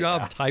Twitter. Yeah, good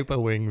job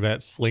typoing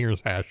that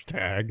Slingers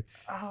hashtag.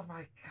 Oh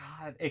my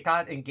god, it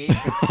got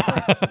engagement before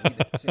I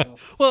deleted it too.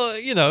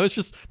 Well, it's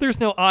just, there's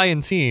no I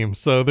in team,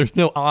 so there's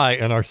no I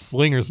in our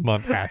Slingers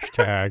Month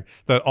hashtag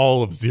that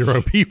all of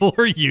 0 people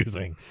are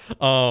using.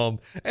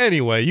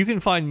 Anyway, you can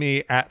find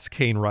me at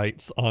Kane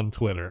Wrights on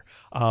Twitter.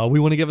 We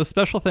want to give a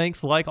special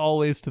thanks, like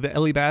always, to the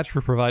Ellie Batch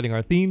for providing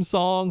our theme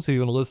songs. If you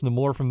want to listen to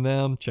more from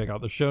them, check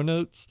out the show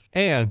notes.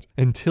 And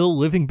until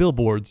living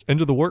billboards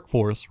enter the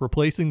workforce,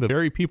 replacing the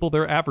very people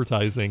they're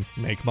advertising,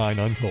 make mine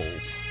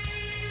untold.